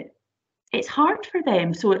and do it. It's hard for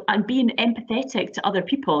them. So I'm being empathetic to other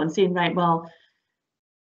people and saying, right, well,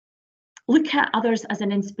 look at others as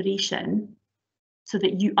an inspiration so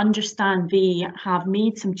that you understand they have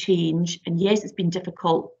made some change, and yes, it's been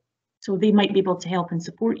difficult, so they might be able to help and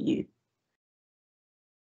support you.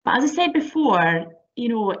 But as I said before,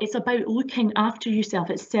 it's about looking after yourself.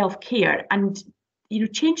 It's self-care, and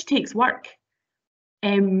change takes work.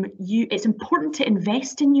 It's important to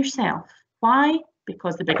invest in yourself. Why?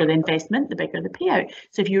 Because the bigger the investment, the bigger the payout.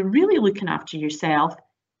 So if you're really looking after yourself,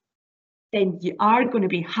 then you are going to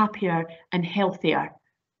be happier and healthier.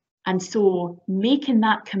 And so making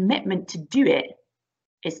that commitment to do it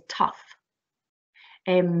is tough.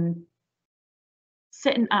 Sitting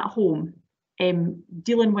at home,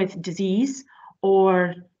 dealing with disease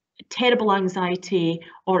or terrible anxiety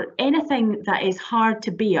or anything that is hard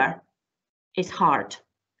to bear is hard.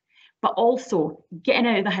 But also getting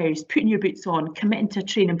out of the house, putting your boots on, committing to a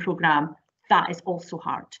training programme, that is also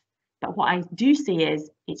hard. But what I do say is,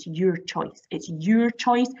 it's your choice. It's your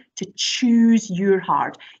choice to choose your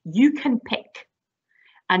hard. You can pick.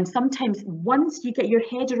 And sometimes once you get your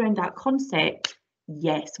head around that concept,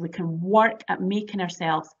 yes, we can work at making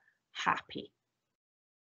ourselves happy.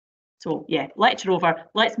 So yeah, lecture over,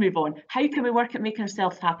 let's move on. How can we work at making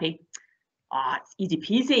ourselves happy? It's easy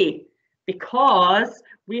peasy, because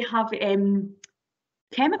we have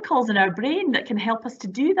chemicals in our brain that can help us to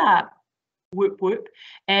do that. Whoop, whoop.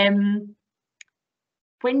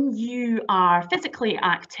 When you are physically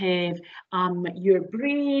active, your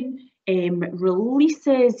brain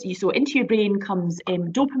releases, so into your brain comes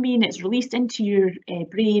dopamine. It's released into your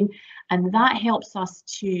brain, and that helps us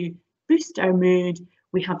to boost our mood.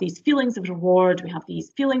 We have these feelings of reward, we have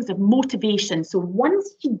these feelings of motivation. So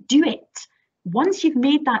once you do it, once you've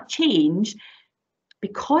made that change,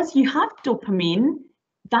 because you have dopamine,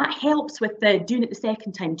 that helps with the doing it the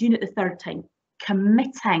second time, doing it the third time,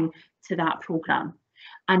 committing to that programme.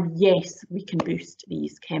 And yes, we can boost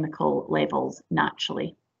these chemical levels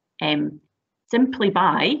naturally, simply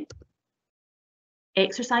by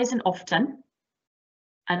exercising often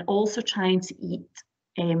and also trying to eat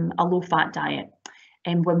a low-fat diet.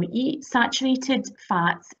 And when we eat saturated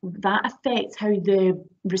fats, that affects how the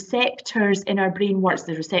receptors in our brain works,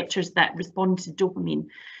 the receptors that respond to dopamine.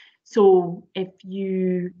 So if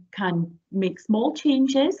you can make small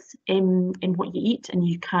changes in what you eat, and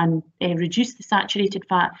you can reduce the saturated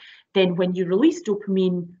fat, then when you release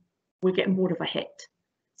dopamine, we get more of a hit.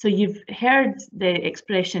 So you've heard the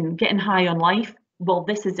expression getting high on life. Well,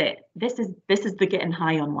 this is it. This is the getting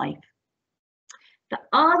high on life. The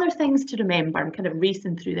other things to remember, I'm kind of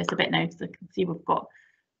racing through this a bit now because I can see we've got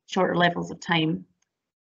shorter levels of time.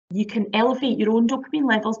 You can elevate your own dopamine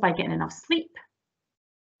levels by getting enough sleep,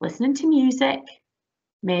 listening to music,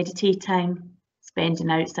 meditating, spending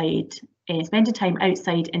time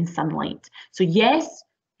outside in sunlight. So yes,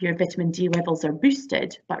 your vitamin D levels are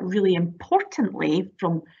boosted, but really importantly,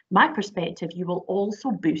 from my perspective, you will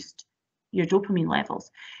also boost your dopamine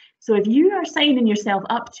levels. So if you are signing yourself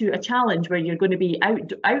up to a challenge where you're going to be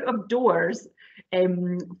out of doors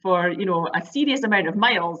for a serious amount of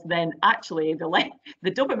miles, then actually the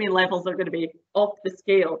dopamine levels are going to be off the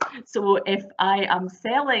scale. So if I am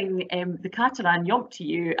selling the Cataran Yomp to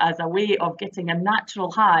you as a way of getting a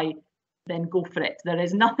natural high, then go for it. There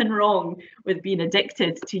is nothing wrong with being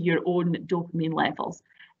addicted to your own dopamine levels.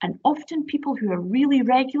 And often people who are really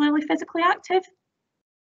regularly physically active,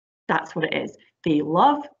 that's what it is. They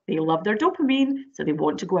love their dopamine, so they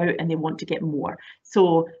want to go out and they want to get more.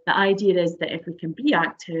 So the idea is that if we can be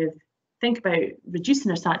active, think about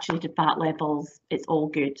reducing our saturated fat levels, it's all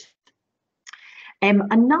good.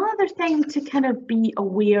 Another thing to kind of be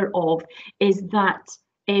aware of is that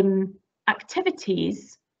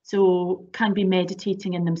activities can be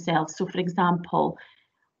meditating in themselves. So for example,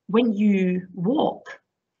 when you walk,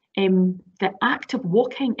 the act of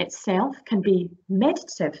walking itself can be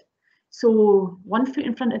meditative. So one foot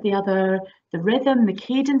in front of the other, the rhythm, the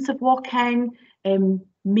cadence of walking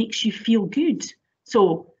makes you feel good.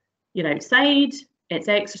 So you're outside, it's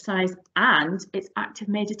exercise and it's active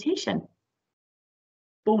meditation.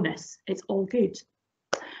 Bonus, it's all good.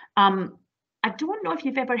 I don't know if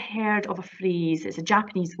you've ever heard of a phrase, it's a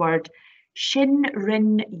Japanese word,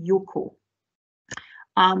 Shinrin-yoku.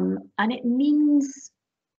 And it means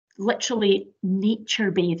literally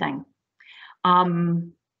nature bathing.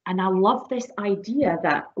 And I love this idea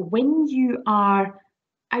that when you are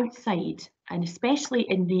outside, and especially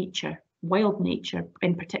in nature, wild nature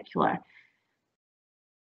in particular,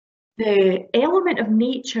 the element of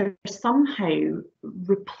nature somehow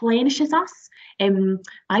replenishes us.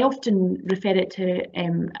 I often refer it to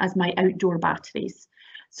as my outdoor batteries.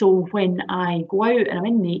 So when I go out and I'm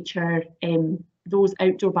in nature, those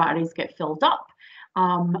outdoor batteries get filled up,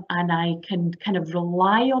 and I can kind of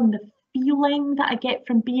rely on the feeling that I get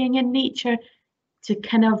from being in nature to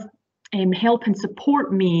kind of help and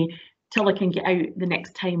support me till I can get out the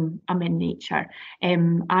next time I'm in nature.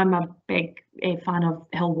 I'm a big fan of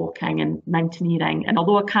hill walking and mountaineering, and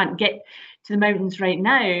although I can't get to the mountains right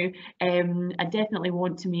now, I definitely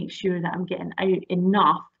want to make sure that I'm getting out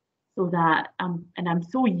enough so that I'm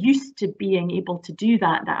so used to being able to do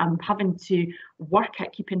that I'm having to work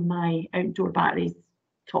at keeping my outdoor batteries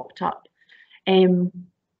topped up.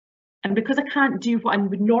 And because I can't do what I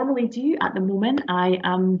would normally do at the moment, I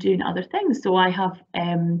am doing other things. So I have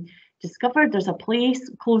discovered there's a place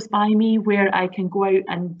close by me where I can go out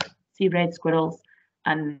and see red squirrels,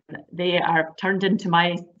 and they are turned into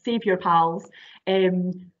my saviour pals.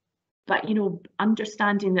 But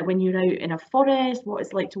understanding that when you're out in a forest, what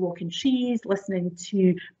it's like to walk in trees, listening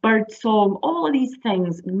to bird song, all of these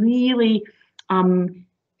things really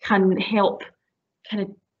can help kind of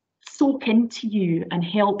soak into you and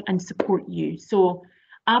help and support you. So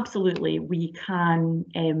absolutely we can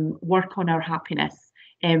work on our happiness,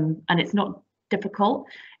 and it's not difficult.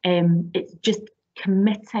 It's just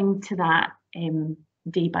committing to that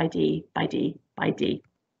day by day by day by day.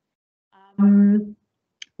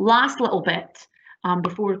 Last little bit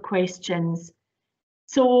before questions.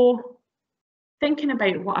 So thinking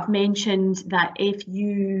about what I've mentioned, that if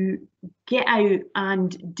you get out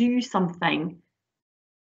and do something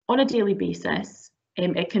on a daily basis,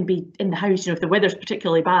 it can be in the house, if the weather's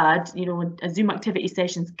particularly bad, a Zoom activity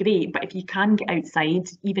session's great, but if you can get outside,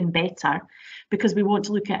 even better, because we want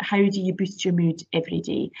to look at how do you boost your mood every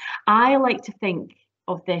day. I like to think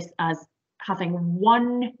of this as having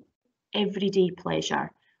one everyday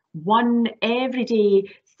pleasure, one everyday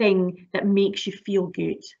thing that makes you feel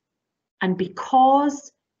good. And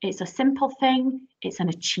because it's a simple thing, it's an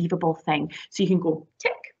achievable thing. So you can go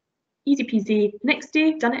tick, easy peasy, next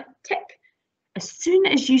day, done it, tick. As soon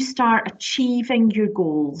as you start achieving your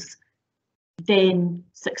goals, then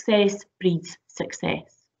success breeds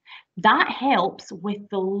success. That helps with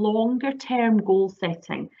the longer term goal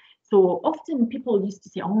setting. So often people used to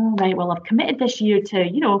say, oh, right, well, I've committed this year to,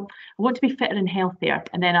 I want to be fitter and healthier.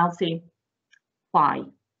 And then I'll say, why?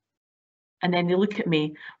 And then they look at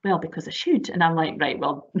me, well, because I should. And I'm like, right,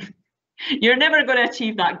 well, you're never going to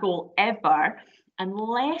achieve that goal ever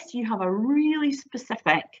unless you have a really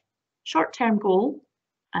specific short-term goal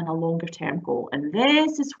and a longer-term goal. And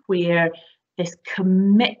this is where this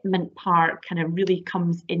commitment part kind of really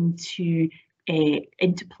comes into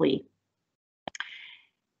play.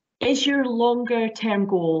 Is your longer-term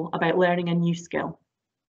goal about learning a new skill?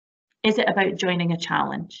 Is it about joining a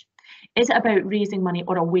challenge? Is it about raising money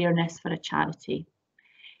or awareness for a charity?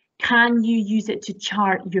 Can you use it to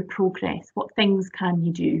chart your progress? What things can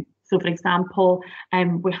you do? So for example,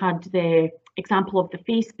 we had the example of the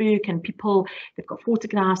Facebook, and people, they've got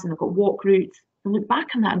photographs and they've got walk routes, and look back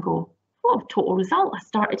on that and go, oh, total result, I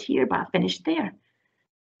started here but I finished there.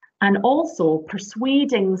 And also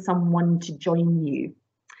persuading someone to join you,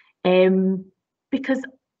 because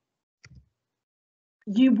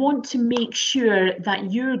you want to make sure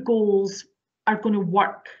that your goals are going to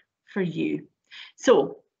work for you.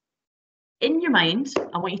 So in your mind,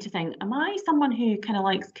 I want you to think, am I someone who kind of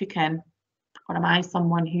likes cooking, or am I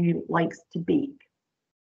someone who likes to bake?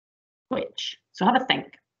 Which? So have a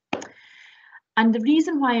think. And the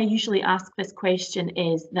reason why I usually ask this question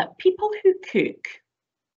is that people who cook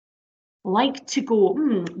like to go,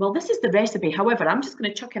 well, this is the recipe. However, I'm just going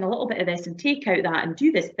to chuck in a little bit of this and take out that and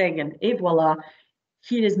do this thing, and voila,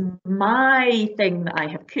 here is my thing that I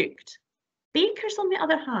have cooked. Bakers, on the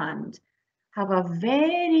other hand, have a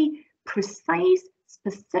very precise,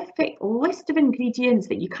 specific list of ingredients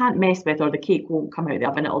that you can't mess with, or the cake won't come out of the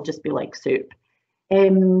oven, it'll just be like soup.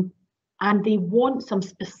 And they want some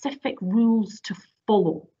specific rules to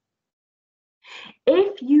follow.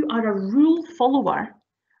 If you are a rule follower,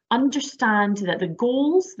 understand that the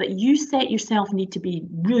goals that you set yourself need to be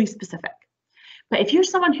really specific. But if you're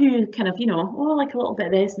someone who kind of, oh, I like a little bit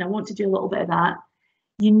of this and I want to do a little bit of that,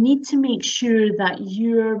 you need to make sure that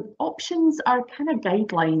your options are kind of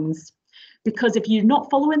guidelines, because if you're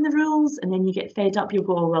not following the rules and then you get fed up, you'll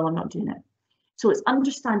go, oh, well, I'm not doing it. So it's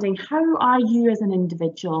understanding, how are you as an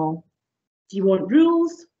individual? Do you want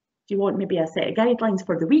rules? Do you want maybe a set of guidelines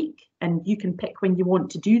for the week, and you can pick when you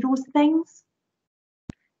want to do those things?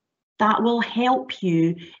 That will help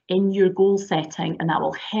you in your goal setting, and that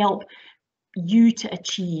will help you to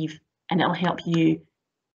achieve, and it'll help you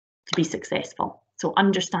to be successful. So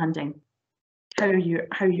understanding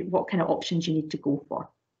what kind of options you need to go for.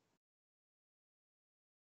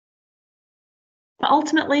 But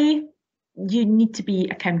ultimately, you need to be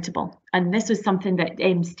accountable. And this was something that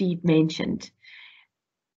Steve mentioned.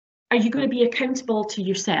 Are you going to be accountable to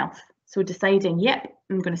yourself? So deciding, yep,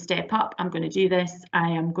 I'm going to step up, I'm going to do this,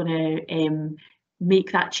 I am going to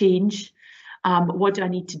make that change. What do I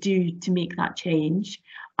need to do to make that change?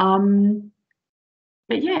 But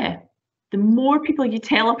yeah, the more people you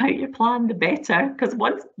tell about your plan, the better, because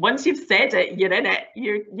once you've said it, you're in it.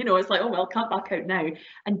 It's like, oh well, can't back out now.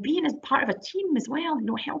 And being as part of a team as well,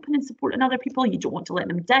 helping and supporting other people, you don't want to let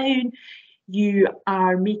them down. You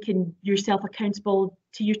are making yourself accountable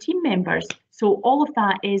to your team members. So all of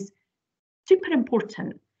that is super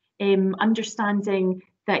important. Understanding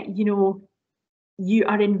that you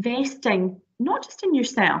are investing not just in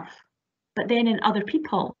yourself, but then in other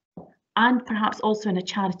people, and perhaps also in a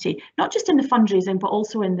charity, not just in the fundraising, but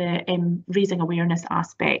also in the raising awareness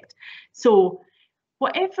aspect. So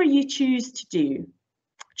whatever you choose to do,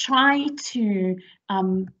 try to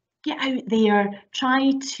get out there,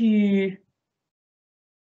 try to,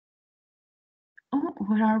 oh,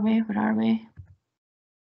 where are we?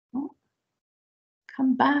 Oh,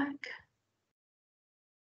 come back.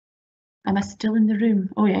 Am I still in the room?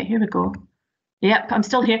 Oh yeah, here we go. Yep, I'm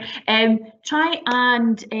still here. Try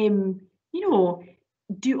and,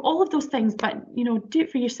 do all of those things, but, do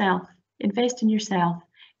it for yourself, invest in yourself.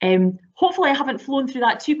 Hopefully I haven't flown through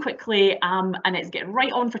that too quickly, and it's getting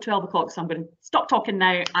right on for 12 o'clock, so I'm going to stop talking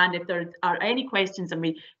now. And if there are any questions and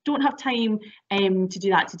we don't have time to do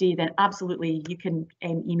that today, then absolutely you can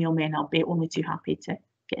email me, and I'll be only too happy to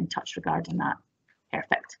get in touch regarding that.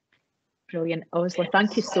 Perfect. Brilliant, Osla,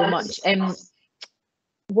 thank you so much.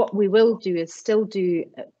 What we will do is still do,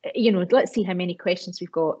 let's see how many questions we've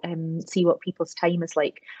got, see what people's time is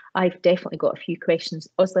like. I've definitely got a few questions.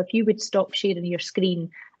 Osla, if you would stop sharing your screen,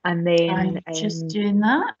 and then I'm just doing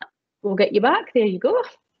that. We'll get you back. There you go.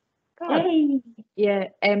 Yay. Yeah.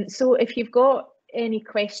 So if you've got any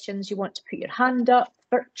questions, you want to put your hand up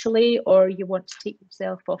virtually, or you want to take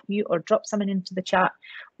yourself off mute or drop something into the chat,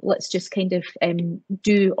 let's just kind of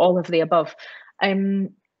do all of the above.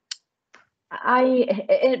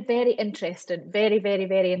 Very interesting, very, very,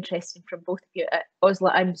 very interesting from both of you.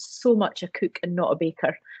 Osla, I'm so much a cook and not a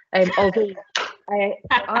baker. Although I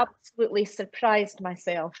absolutely surprised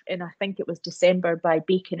myself in, I think it was December, by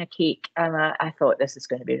baking a cake, and I thought this is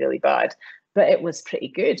going to be really bad, but it was pretty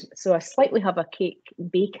good. So I slightly have a cake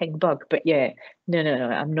baking bug, but yeah, no,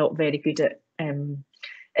 I'm not very good at.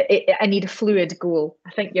 I need a fluid goal.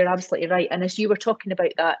 I think you're absolutely right. And as you were talking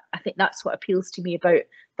about that, I think that's what appeals to me about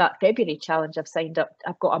that February challenge I've signed up.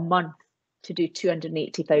 I've got a month to do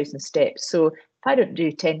 280,000 steps. So I don't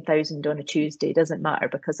do 10,000 on a Tuesday, it doesn't matter,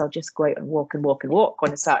 because I'll just go out and walk and walk and walk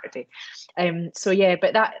on a Saturday. So yeah,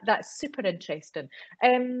 but that's super interesting.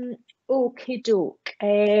 Okie doke.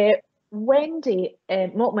 Wendy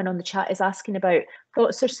Motman on the chat is asking about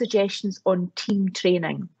thoughts or suggestions on team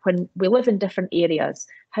training. When we live in different areas,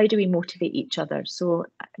 how do we motivate each other? So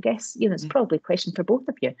I guess, you know, it's probably a question for both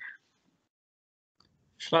of you.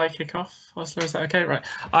 Shall I kick off, Osla? Is that okay? Right.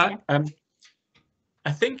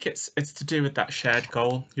 I think it's to do with that shared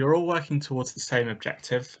goal. You're all working towards the same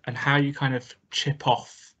objective, and how you kind of chip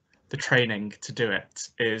off the training to do it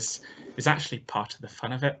is actually part of the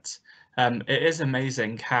fun of it. It is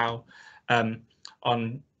amazing how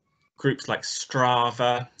on groups like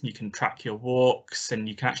Strava, you can track your walks, and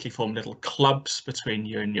you can actually form little clubs between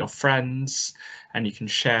you and your friends, and you can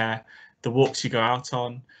share the walks you go out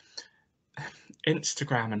on.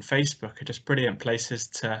 Instagram and Facebook are just brilliant places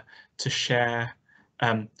to share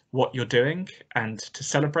what you're doing and to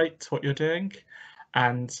celebrate what you're doing,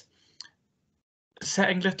 and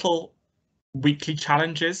setting little weekly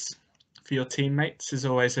challenges for your teammates is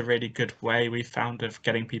always a really good way we've found of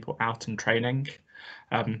getting people out and training.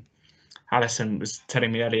 Alison was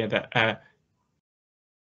telling me earlier that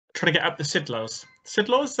try to get up the Sidlaws.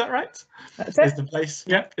 Sidlaws, is that right? That's it. Is the place?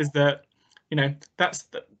 Yeah, is the, you know, that's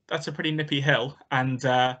a pretty nippy hill, and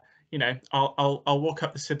you know, I'll walk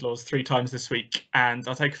up the Sidlaws 3 times this week, and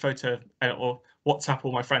I'll take a photo or WhatsApp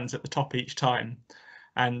all my friends at the top each time.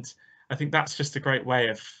 And I think that's just a great way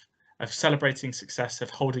of celebrating success, of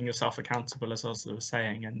holding yourself accountable, as Osla was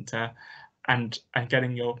saying, and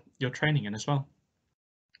getting your training in as well.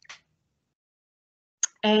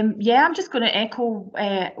 Yeah, I'm just going to echo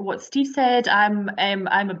what Steve said. I'm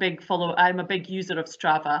a big user of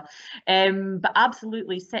Strava, but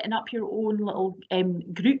absolutely setting up your own little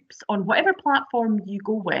groups on whatever platform you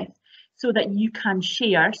go with, so that you can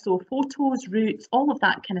share, so photos, routes, all of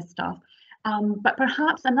that kind of stuff. But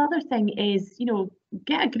perhaps another thing is, you know,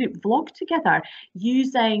 get a group vlog together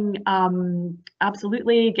using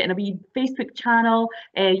absolutely getting a wee Facebook channel,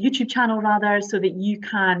 YouTube channel rather, so that you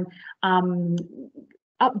can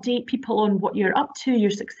update people on what you're up to,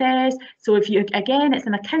 your success. So if you, again, it's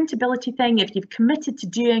an accountability thing. If you've committed to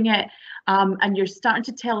doing it and you're starting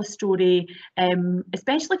to tell a story,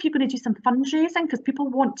 especially if you're going to do some fundraising, because people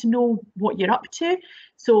want to know what you're up to.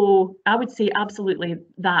 So I would say absolutely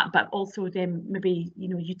that, but also then maybe, you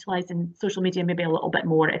know, utilising social media maybe a little bit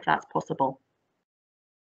more if that's possible.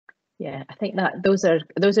 Yeah, I think that those are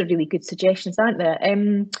really good suggestions, aren't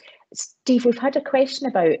they? Steve, we've had a question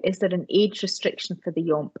about, is there an age restriction for the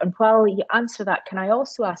Yomp? And while you answer that, can I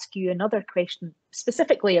also ask you another question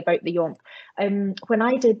specifically about the Yomp? When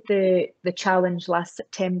I did the challenge last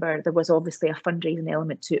September, there was obviously a fundraising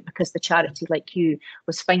element to it, because the charity, like you,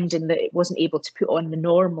 was finding that it wasn't able to put on the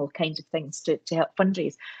normal kinds of things to help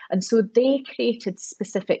fundraise. And so they created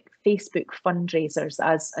specific Facebook fundraisers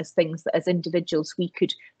as things that as individuals we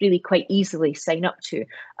could really quite easily sign up to.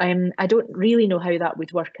 I don't really know how that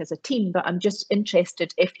would work as a team, but I'm just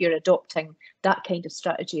interested if you're adopting that kind of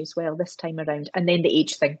strategy as well this time around. And then the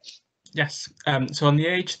age thing. Yes, so on the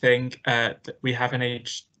age thing, we have an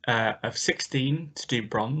age of 16 to do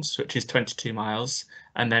bronze, which is 22 miles,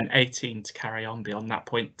 and then 18 to carry on beyond that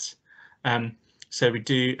point. So we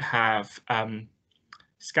do have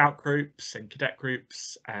scout groups and cadet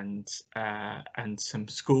groups and some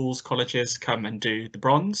schools, colleges come and do the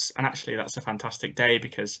bronze. And actually that's a fantastic day,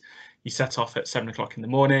 because you set off at 7 o'clock in the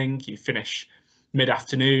morning, you finish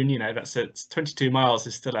mid-afternoon. You know, that's 22 miles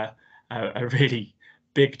is still a really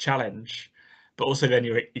big challenge, but also then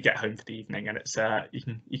you get home for the evening, and it's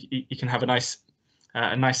you can have a nice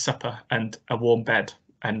supper and a warm bed,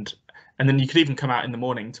 and then you could even come out in the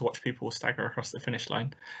morning to watch people stagger across the finish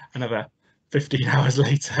line another 15 hours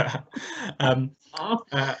later.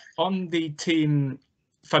 On the team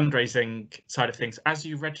fundraising side of things, as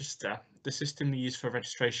you register, the system we use for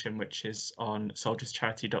registration, which is on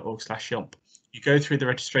soldierscharity.org/yomp, you go through the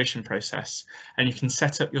registration process, and you can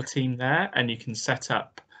set up your team there, and you can set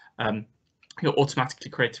up, you're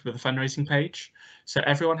automatically created with a fundraising page. So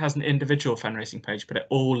everyone has an individual fundraising page, but it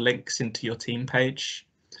all links into your team page.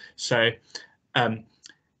 So,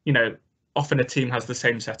 you know, often a team has the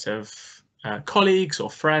same set of colleagues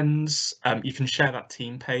or friends. You can share that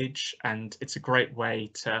team page, and it's a great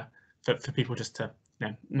way for people just to, you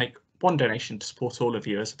know, make one donation to support all of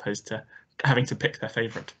you, as opposed to having to pick their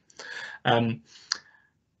favourite. And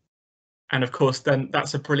of course, then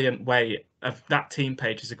that's a brilliant way of, that team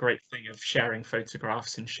page is a great thing of sharing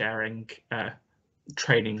photographs and sharing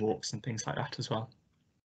training walks and things like that as well.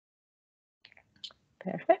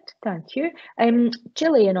 Perfect. Thank you.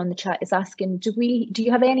 Gillian on the chat is asking, do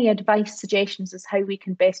you have any advice, suggestions as how we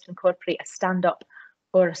can best incorporate a stand-up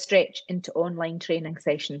or a stretch into online training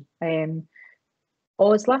session?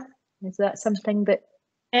 Osla, is that something that,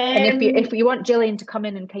 and if you want Gillian to come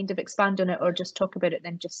in and kind of expand on it or just talk about it,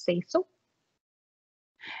 then just say so.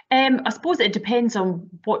 I suppose it depends on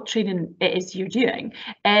what training it is you're doing.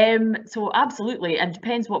 So absolutely, and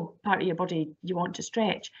depends what part of your body you want to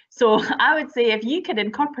stretch. So I would say if you could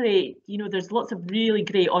incorporate, there's lots of really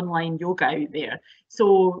great online yoga out there.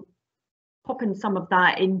 So popping some of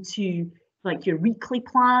that into like your weekly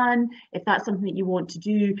plan, if that's something that you want to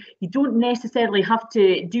do. You don't necessarily have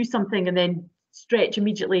to do something and then stretch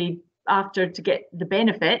immediately after to get the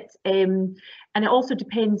benefit. And it also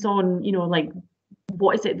depends on, like,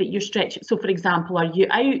 what is it that you're stretching? So for example, are you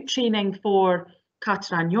out training for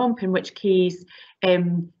Kataran Yomp, in which case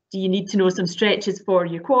do you need to know some stretches for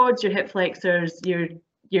your quads, your hip flexors,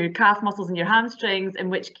 your calf muscles and your hamstrings, in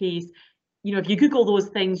which case, if you Google those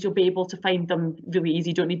things, you'll be able to find them really easy.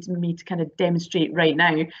 You don't need me to kind of demonstrate right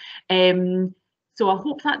now. So I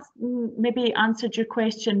hope that's maybe answered your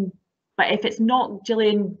question, but if it's not,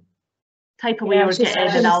 Gillian, type away or get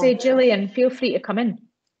in and I'll say, Gillian, feel free to come in.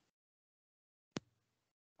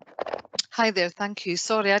 Hi there, thank you.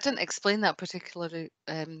 Sorry, I didn't explain that particularly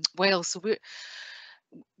well. So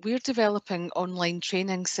we're developing online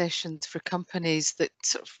training sessions for companies that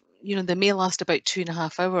sort of, they may last about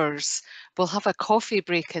 2.5 hours. We'll have a coffee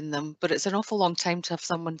break in them, but it's an awful long time to have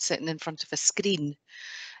someone sitting in front of a screen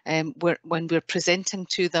when we're presenting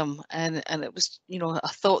to them. And it was, a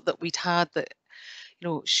thought that we'd had that,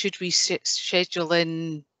 should we schedule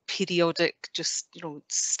in periodic, just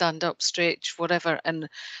stand up, stretch, whatever, and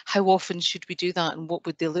how often should we do that and what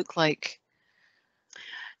would they look like?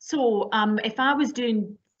 So if I was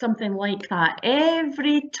doing something like that,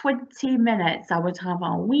 every 20 minutes I would have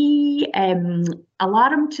a wee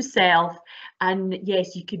alarm to self, and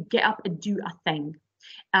yes, you could get up and do a thing.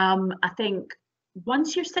 I think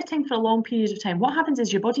once you're sitting for a long period of time, what happens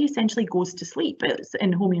is your body essentially goes to sleep. It's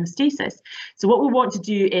in homeostasis. So what we want to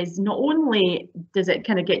do is not only does it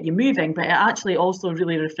kind of get you moving, but it actually also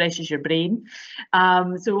really refreshes your brain.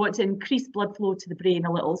 So we want to increase blood flow to the brain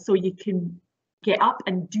a little so you can get up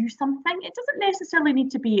and do something. It doesn't necessarily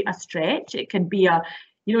need to be a stretch. It can be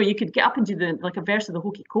you could get up and do a verse of the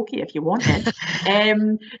Hokey Cokey if you wanted.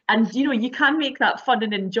 And you can make that fun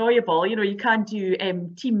and enjoyable. You can do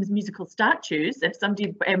Teams musical statues if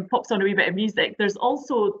somebody pops on a wee bit of music. There's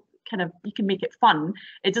also you can make it fun.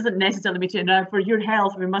 It doesn't necessarily make it now for your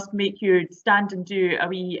health. We must make you stand and do a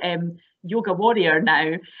wee yoga warrior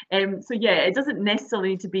now. So yeah, it doesn't necessarily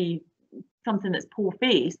need to be something that's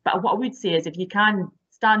pole-faced. But what I would say is if you can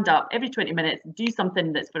stand up every 20 minutes, do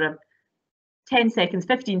something that's for 10 seconds,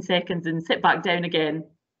 15 seconds and sit back down again.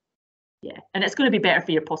 Yeah, and it's going to be better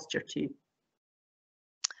for your posture too.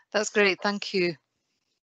 That's great, thank you.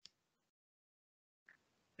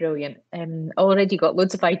 Brilliant. Already got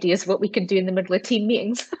loads of ideas what we can do in the middle of team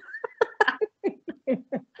meetings.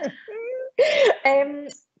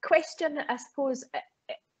 Question, I suppose,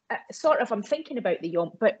 sort of, I'm thinking about the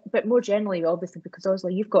yomp, but more generally, obviously, because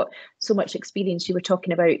Osla, you've got so much experience. You were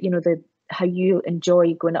talking about, how you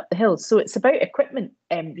enjoy going up the hills. So it's about equipment,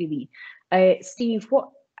 really. Steve, what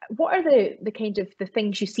are the kind of the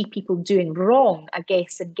things you see people doing wrong, I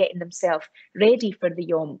guess, in getting themselves ready for the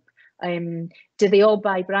yomp? Do they all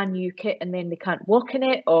buy brand new kit and then they can't walk in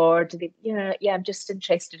it, or do they? Yeah, I'm just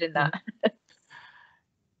interested in that.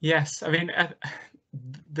 Yes, I mean,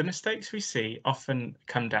 the mistakes we see often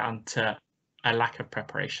come down to a lack of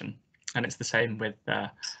preparation, and it's the same with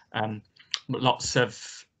lots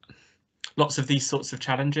of these sorts of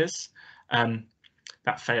challenges.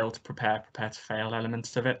 That fail to prepare to fail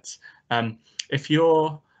elements of it. If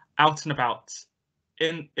you're out and about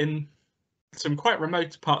in some quite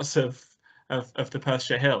remote parts of the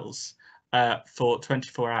Perthshire Hills for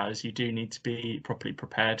 24 hours, you do need to be properly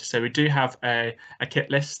prepared. So we do have a kit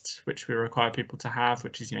list which we require people to have,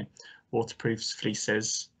 which is waterproofs,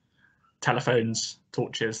 fleeces, telephones,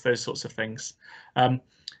 torches, those sorts of things.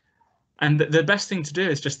 And the best thing to do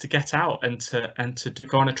is just to get out and to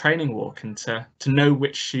go on a training walk and to know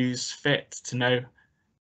which shoes fit, to know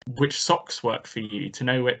which socks work for you, to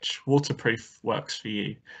know which waterproof works for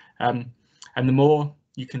you. And the more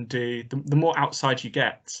you can do, the more outside you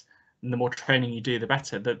get, and the more training you do, the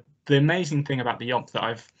better. The amazing thing about the yomp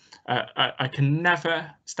that I can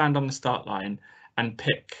never stand on the start line and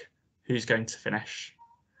pick who's going to finish.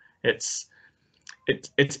 It's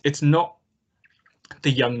not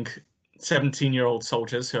the young 17-year-old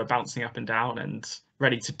soldiers who are bouncing up and down and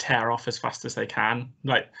ready to tear off as fast as they can.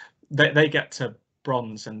 Like they get to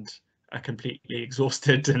bronze and are completely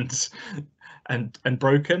exhausted and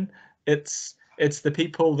broken. It's the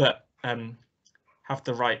people that have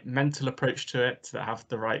the right mental approach to it, that have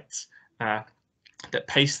the right that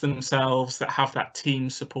pace themselves, that have that team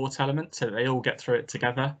support element, so they all get through it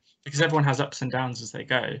together, because everyone has ups and downs as they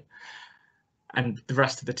go, and the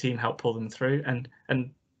rest of the team help pull them through. And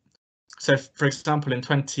so, for example, in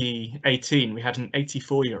 2018, we had an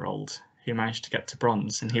 84-year-old who managed to get to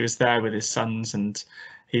bronze, and he was there with his sons, and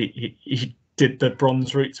he did the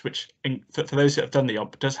bronze routes, which for those who have done the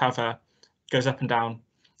job does have goes up and down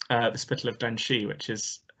the Spittal of Dundee, which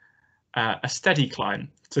is a steady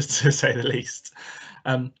climb, to say the least.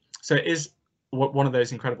 So it is one of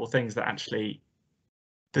those incredible things that actually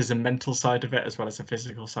there's a mental side of it as well as a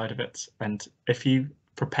physical side of it, and if you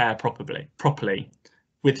prepare properly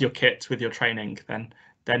with your kit, with your training,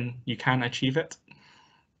 then you can achieve it.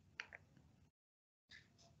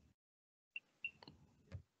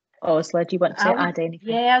 Osla, do you want to add anything?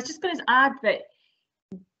 Yeah, I was just going to add that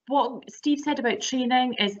what Steve said about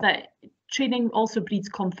training is that training also breeds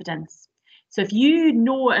confidence. So if you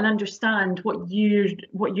know and understand what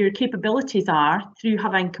your capabilities are through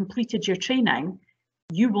having completed your training,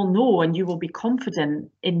 you will know and you will be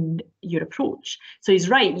confident in your approach. So he's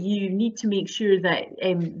right, you need to make sure that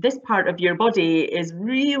this part of your body is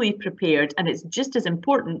really prepared, and it's just as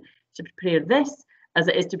important to prepare this as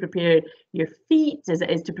it is to prepare your feet, as it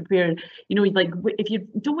is to prepare, you know, like if you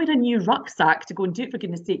don't wear a new rucksack to go and do it, for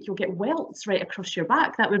goodness sake, you'll get welts right across your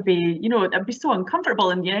back. That would be, you know, that'd be so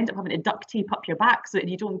uncomfortable, and you end up having to duct tape up your back so that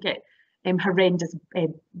you don't get horrendous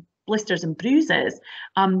blisters and bruises.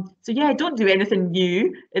 So yeah, don't do anything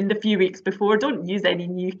new in the few weeks before. Don't use any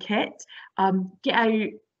new kit. Get out,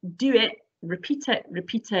 do it, repeat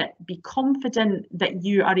it, be confident that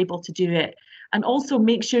you are able to do it. And also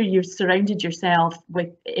make sure you've surrounded yourself with,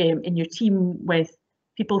 in your team, with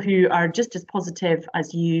people who are just as positive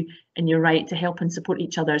as you, and you're right to help and support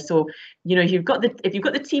each other. So, you know, if you've got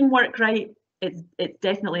the teamwork right, it's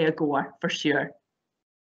definitely a goer for sure.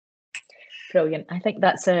 Brilliant. I think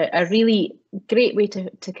that's a really great way to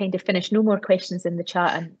kind of finish. No more questions in the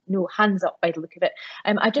chat and no hands up by the look of it.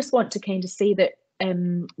 I just want to kind of say that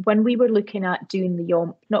when we were looking at doing the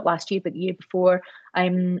YOMP, not last year, but the year before,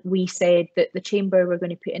 we said that the chamber were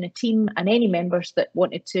going to put in a team, and any members that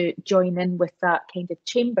wanted to join in with that kind of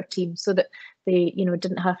chamber team, so that they, you know,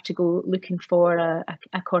 didn't have to go looking for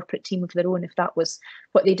a corporate team of their own if that was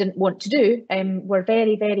what they didn't want to do, were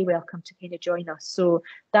very, very welcome to kind of join us. So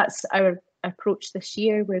that's our approach this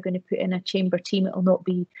year. We're going to put in a chamber team. It will not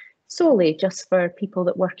be solely just for people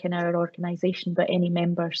that work in our organisation, but any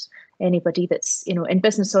members, anybody that's, you know, in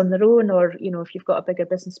business on their own, or, you know, if you've got a bigger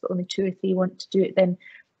business but only 2 or 3 want to do it, then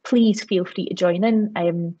please feel free to join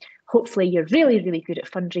in. Hopefully you're really, really good at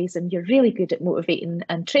fundraising, you're really good at motivating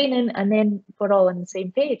and training, and then we're all on the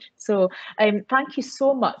same page. So thank you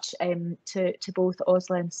so much to both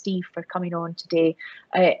Osla and Steve for coming on today.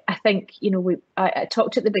 I think, you know, I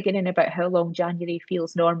talked at the beginning about how long January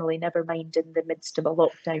feels normally, never mind in the midst of a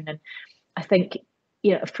lockdown. And I think,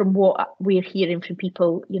 you know, from what we're hearing from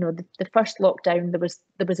people, you know, the first lockdown,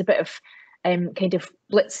 there was a bit of kind of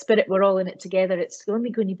blitz spirit, we're all in it together. It's only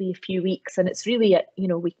going to be a few weeks, and it's really, you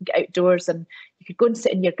know, we can get outdoors and you could go and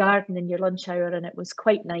sit in your garden in your lunch hour, and it was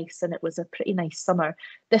quite nice, and it was a pretty nice summer.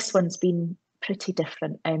 This one's been pretty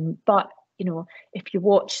different, but you know, if you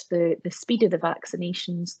watch the speed of the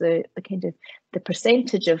vaccinations, the kind of the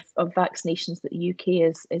percentage of vaccinations that the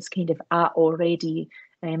UK is kind of at already,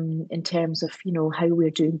 in terms of, you know, how we're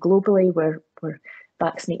doing globally, we're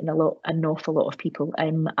vaccinating an awful lot of people,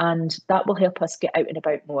 and that will help us get out and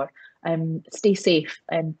about more. Stay safe,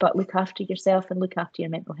 but look after yourself and look after your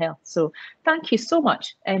mental health. So thank you so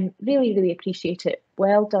much, really, really appreciate it.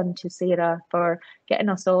 Well done to Sarah for getting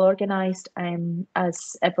us all organised.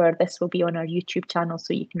 As ever, this will be on our YouTube channel,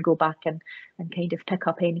 so you can go back and kind of pick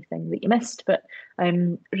up anything that you missed. But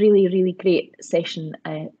really, really great session.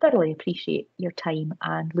 Thoroughly appreciate your time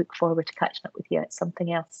and look forward to catching up with you at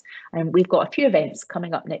something else. We've got a few events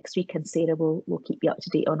coming up next week, and Sarah will keep you up to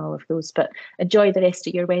date on all of those. But enjoy the rest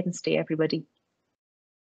of your Wednesday, everybody.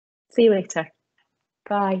 See you later.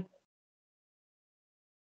 Bye.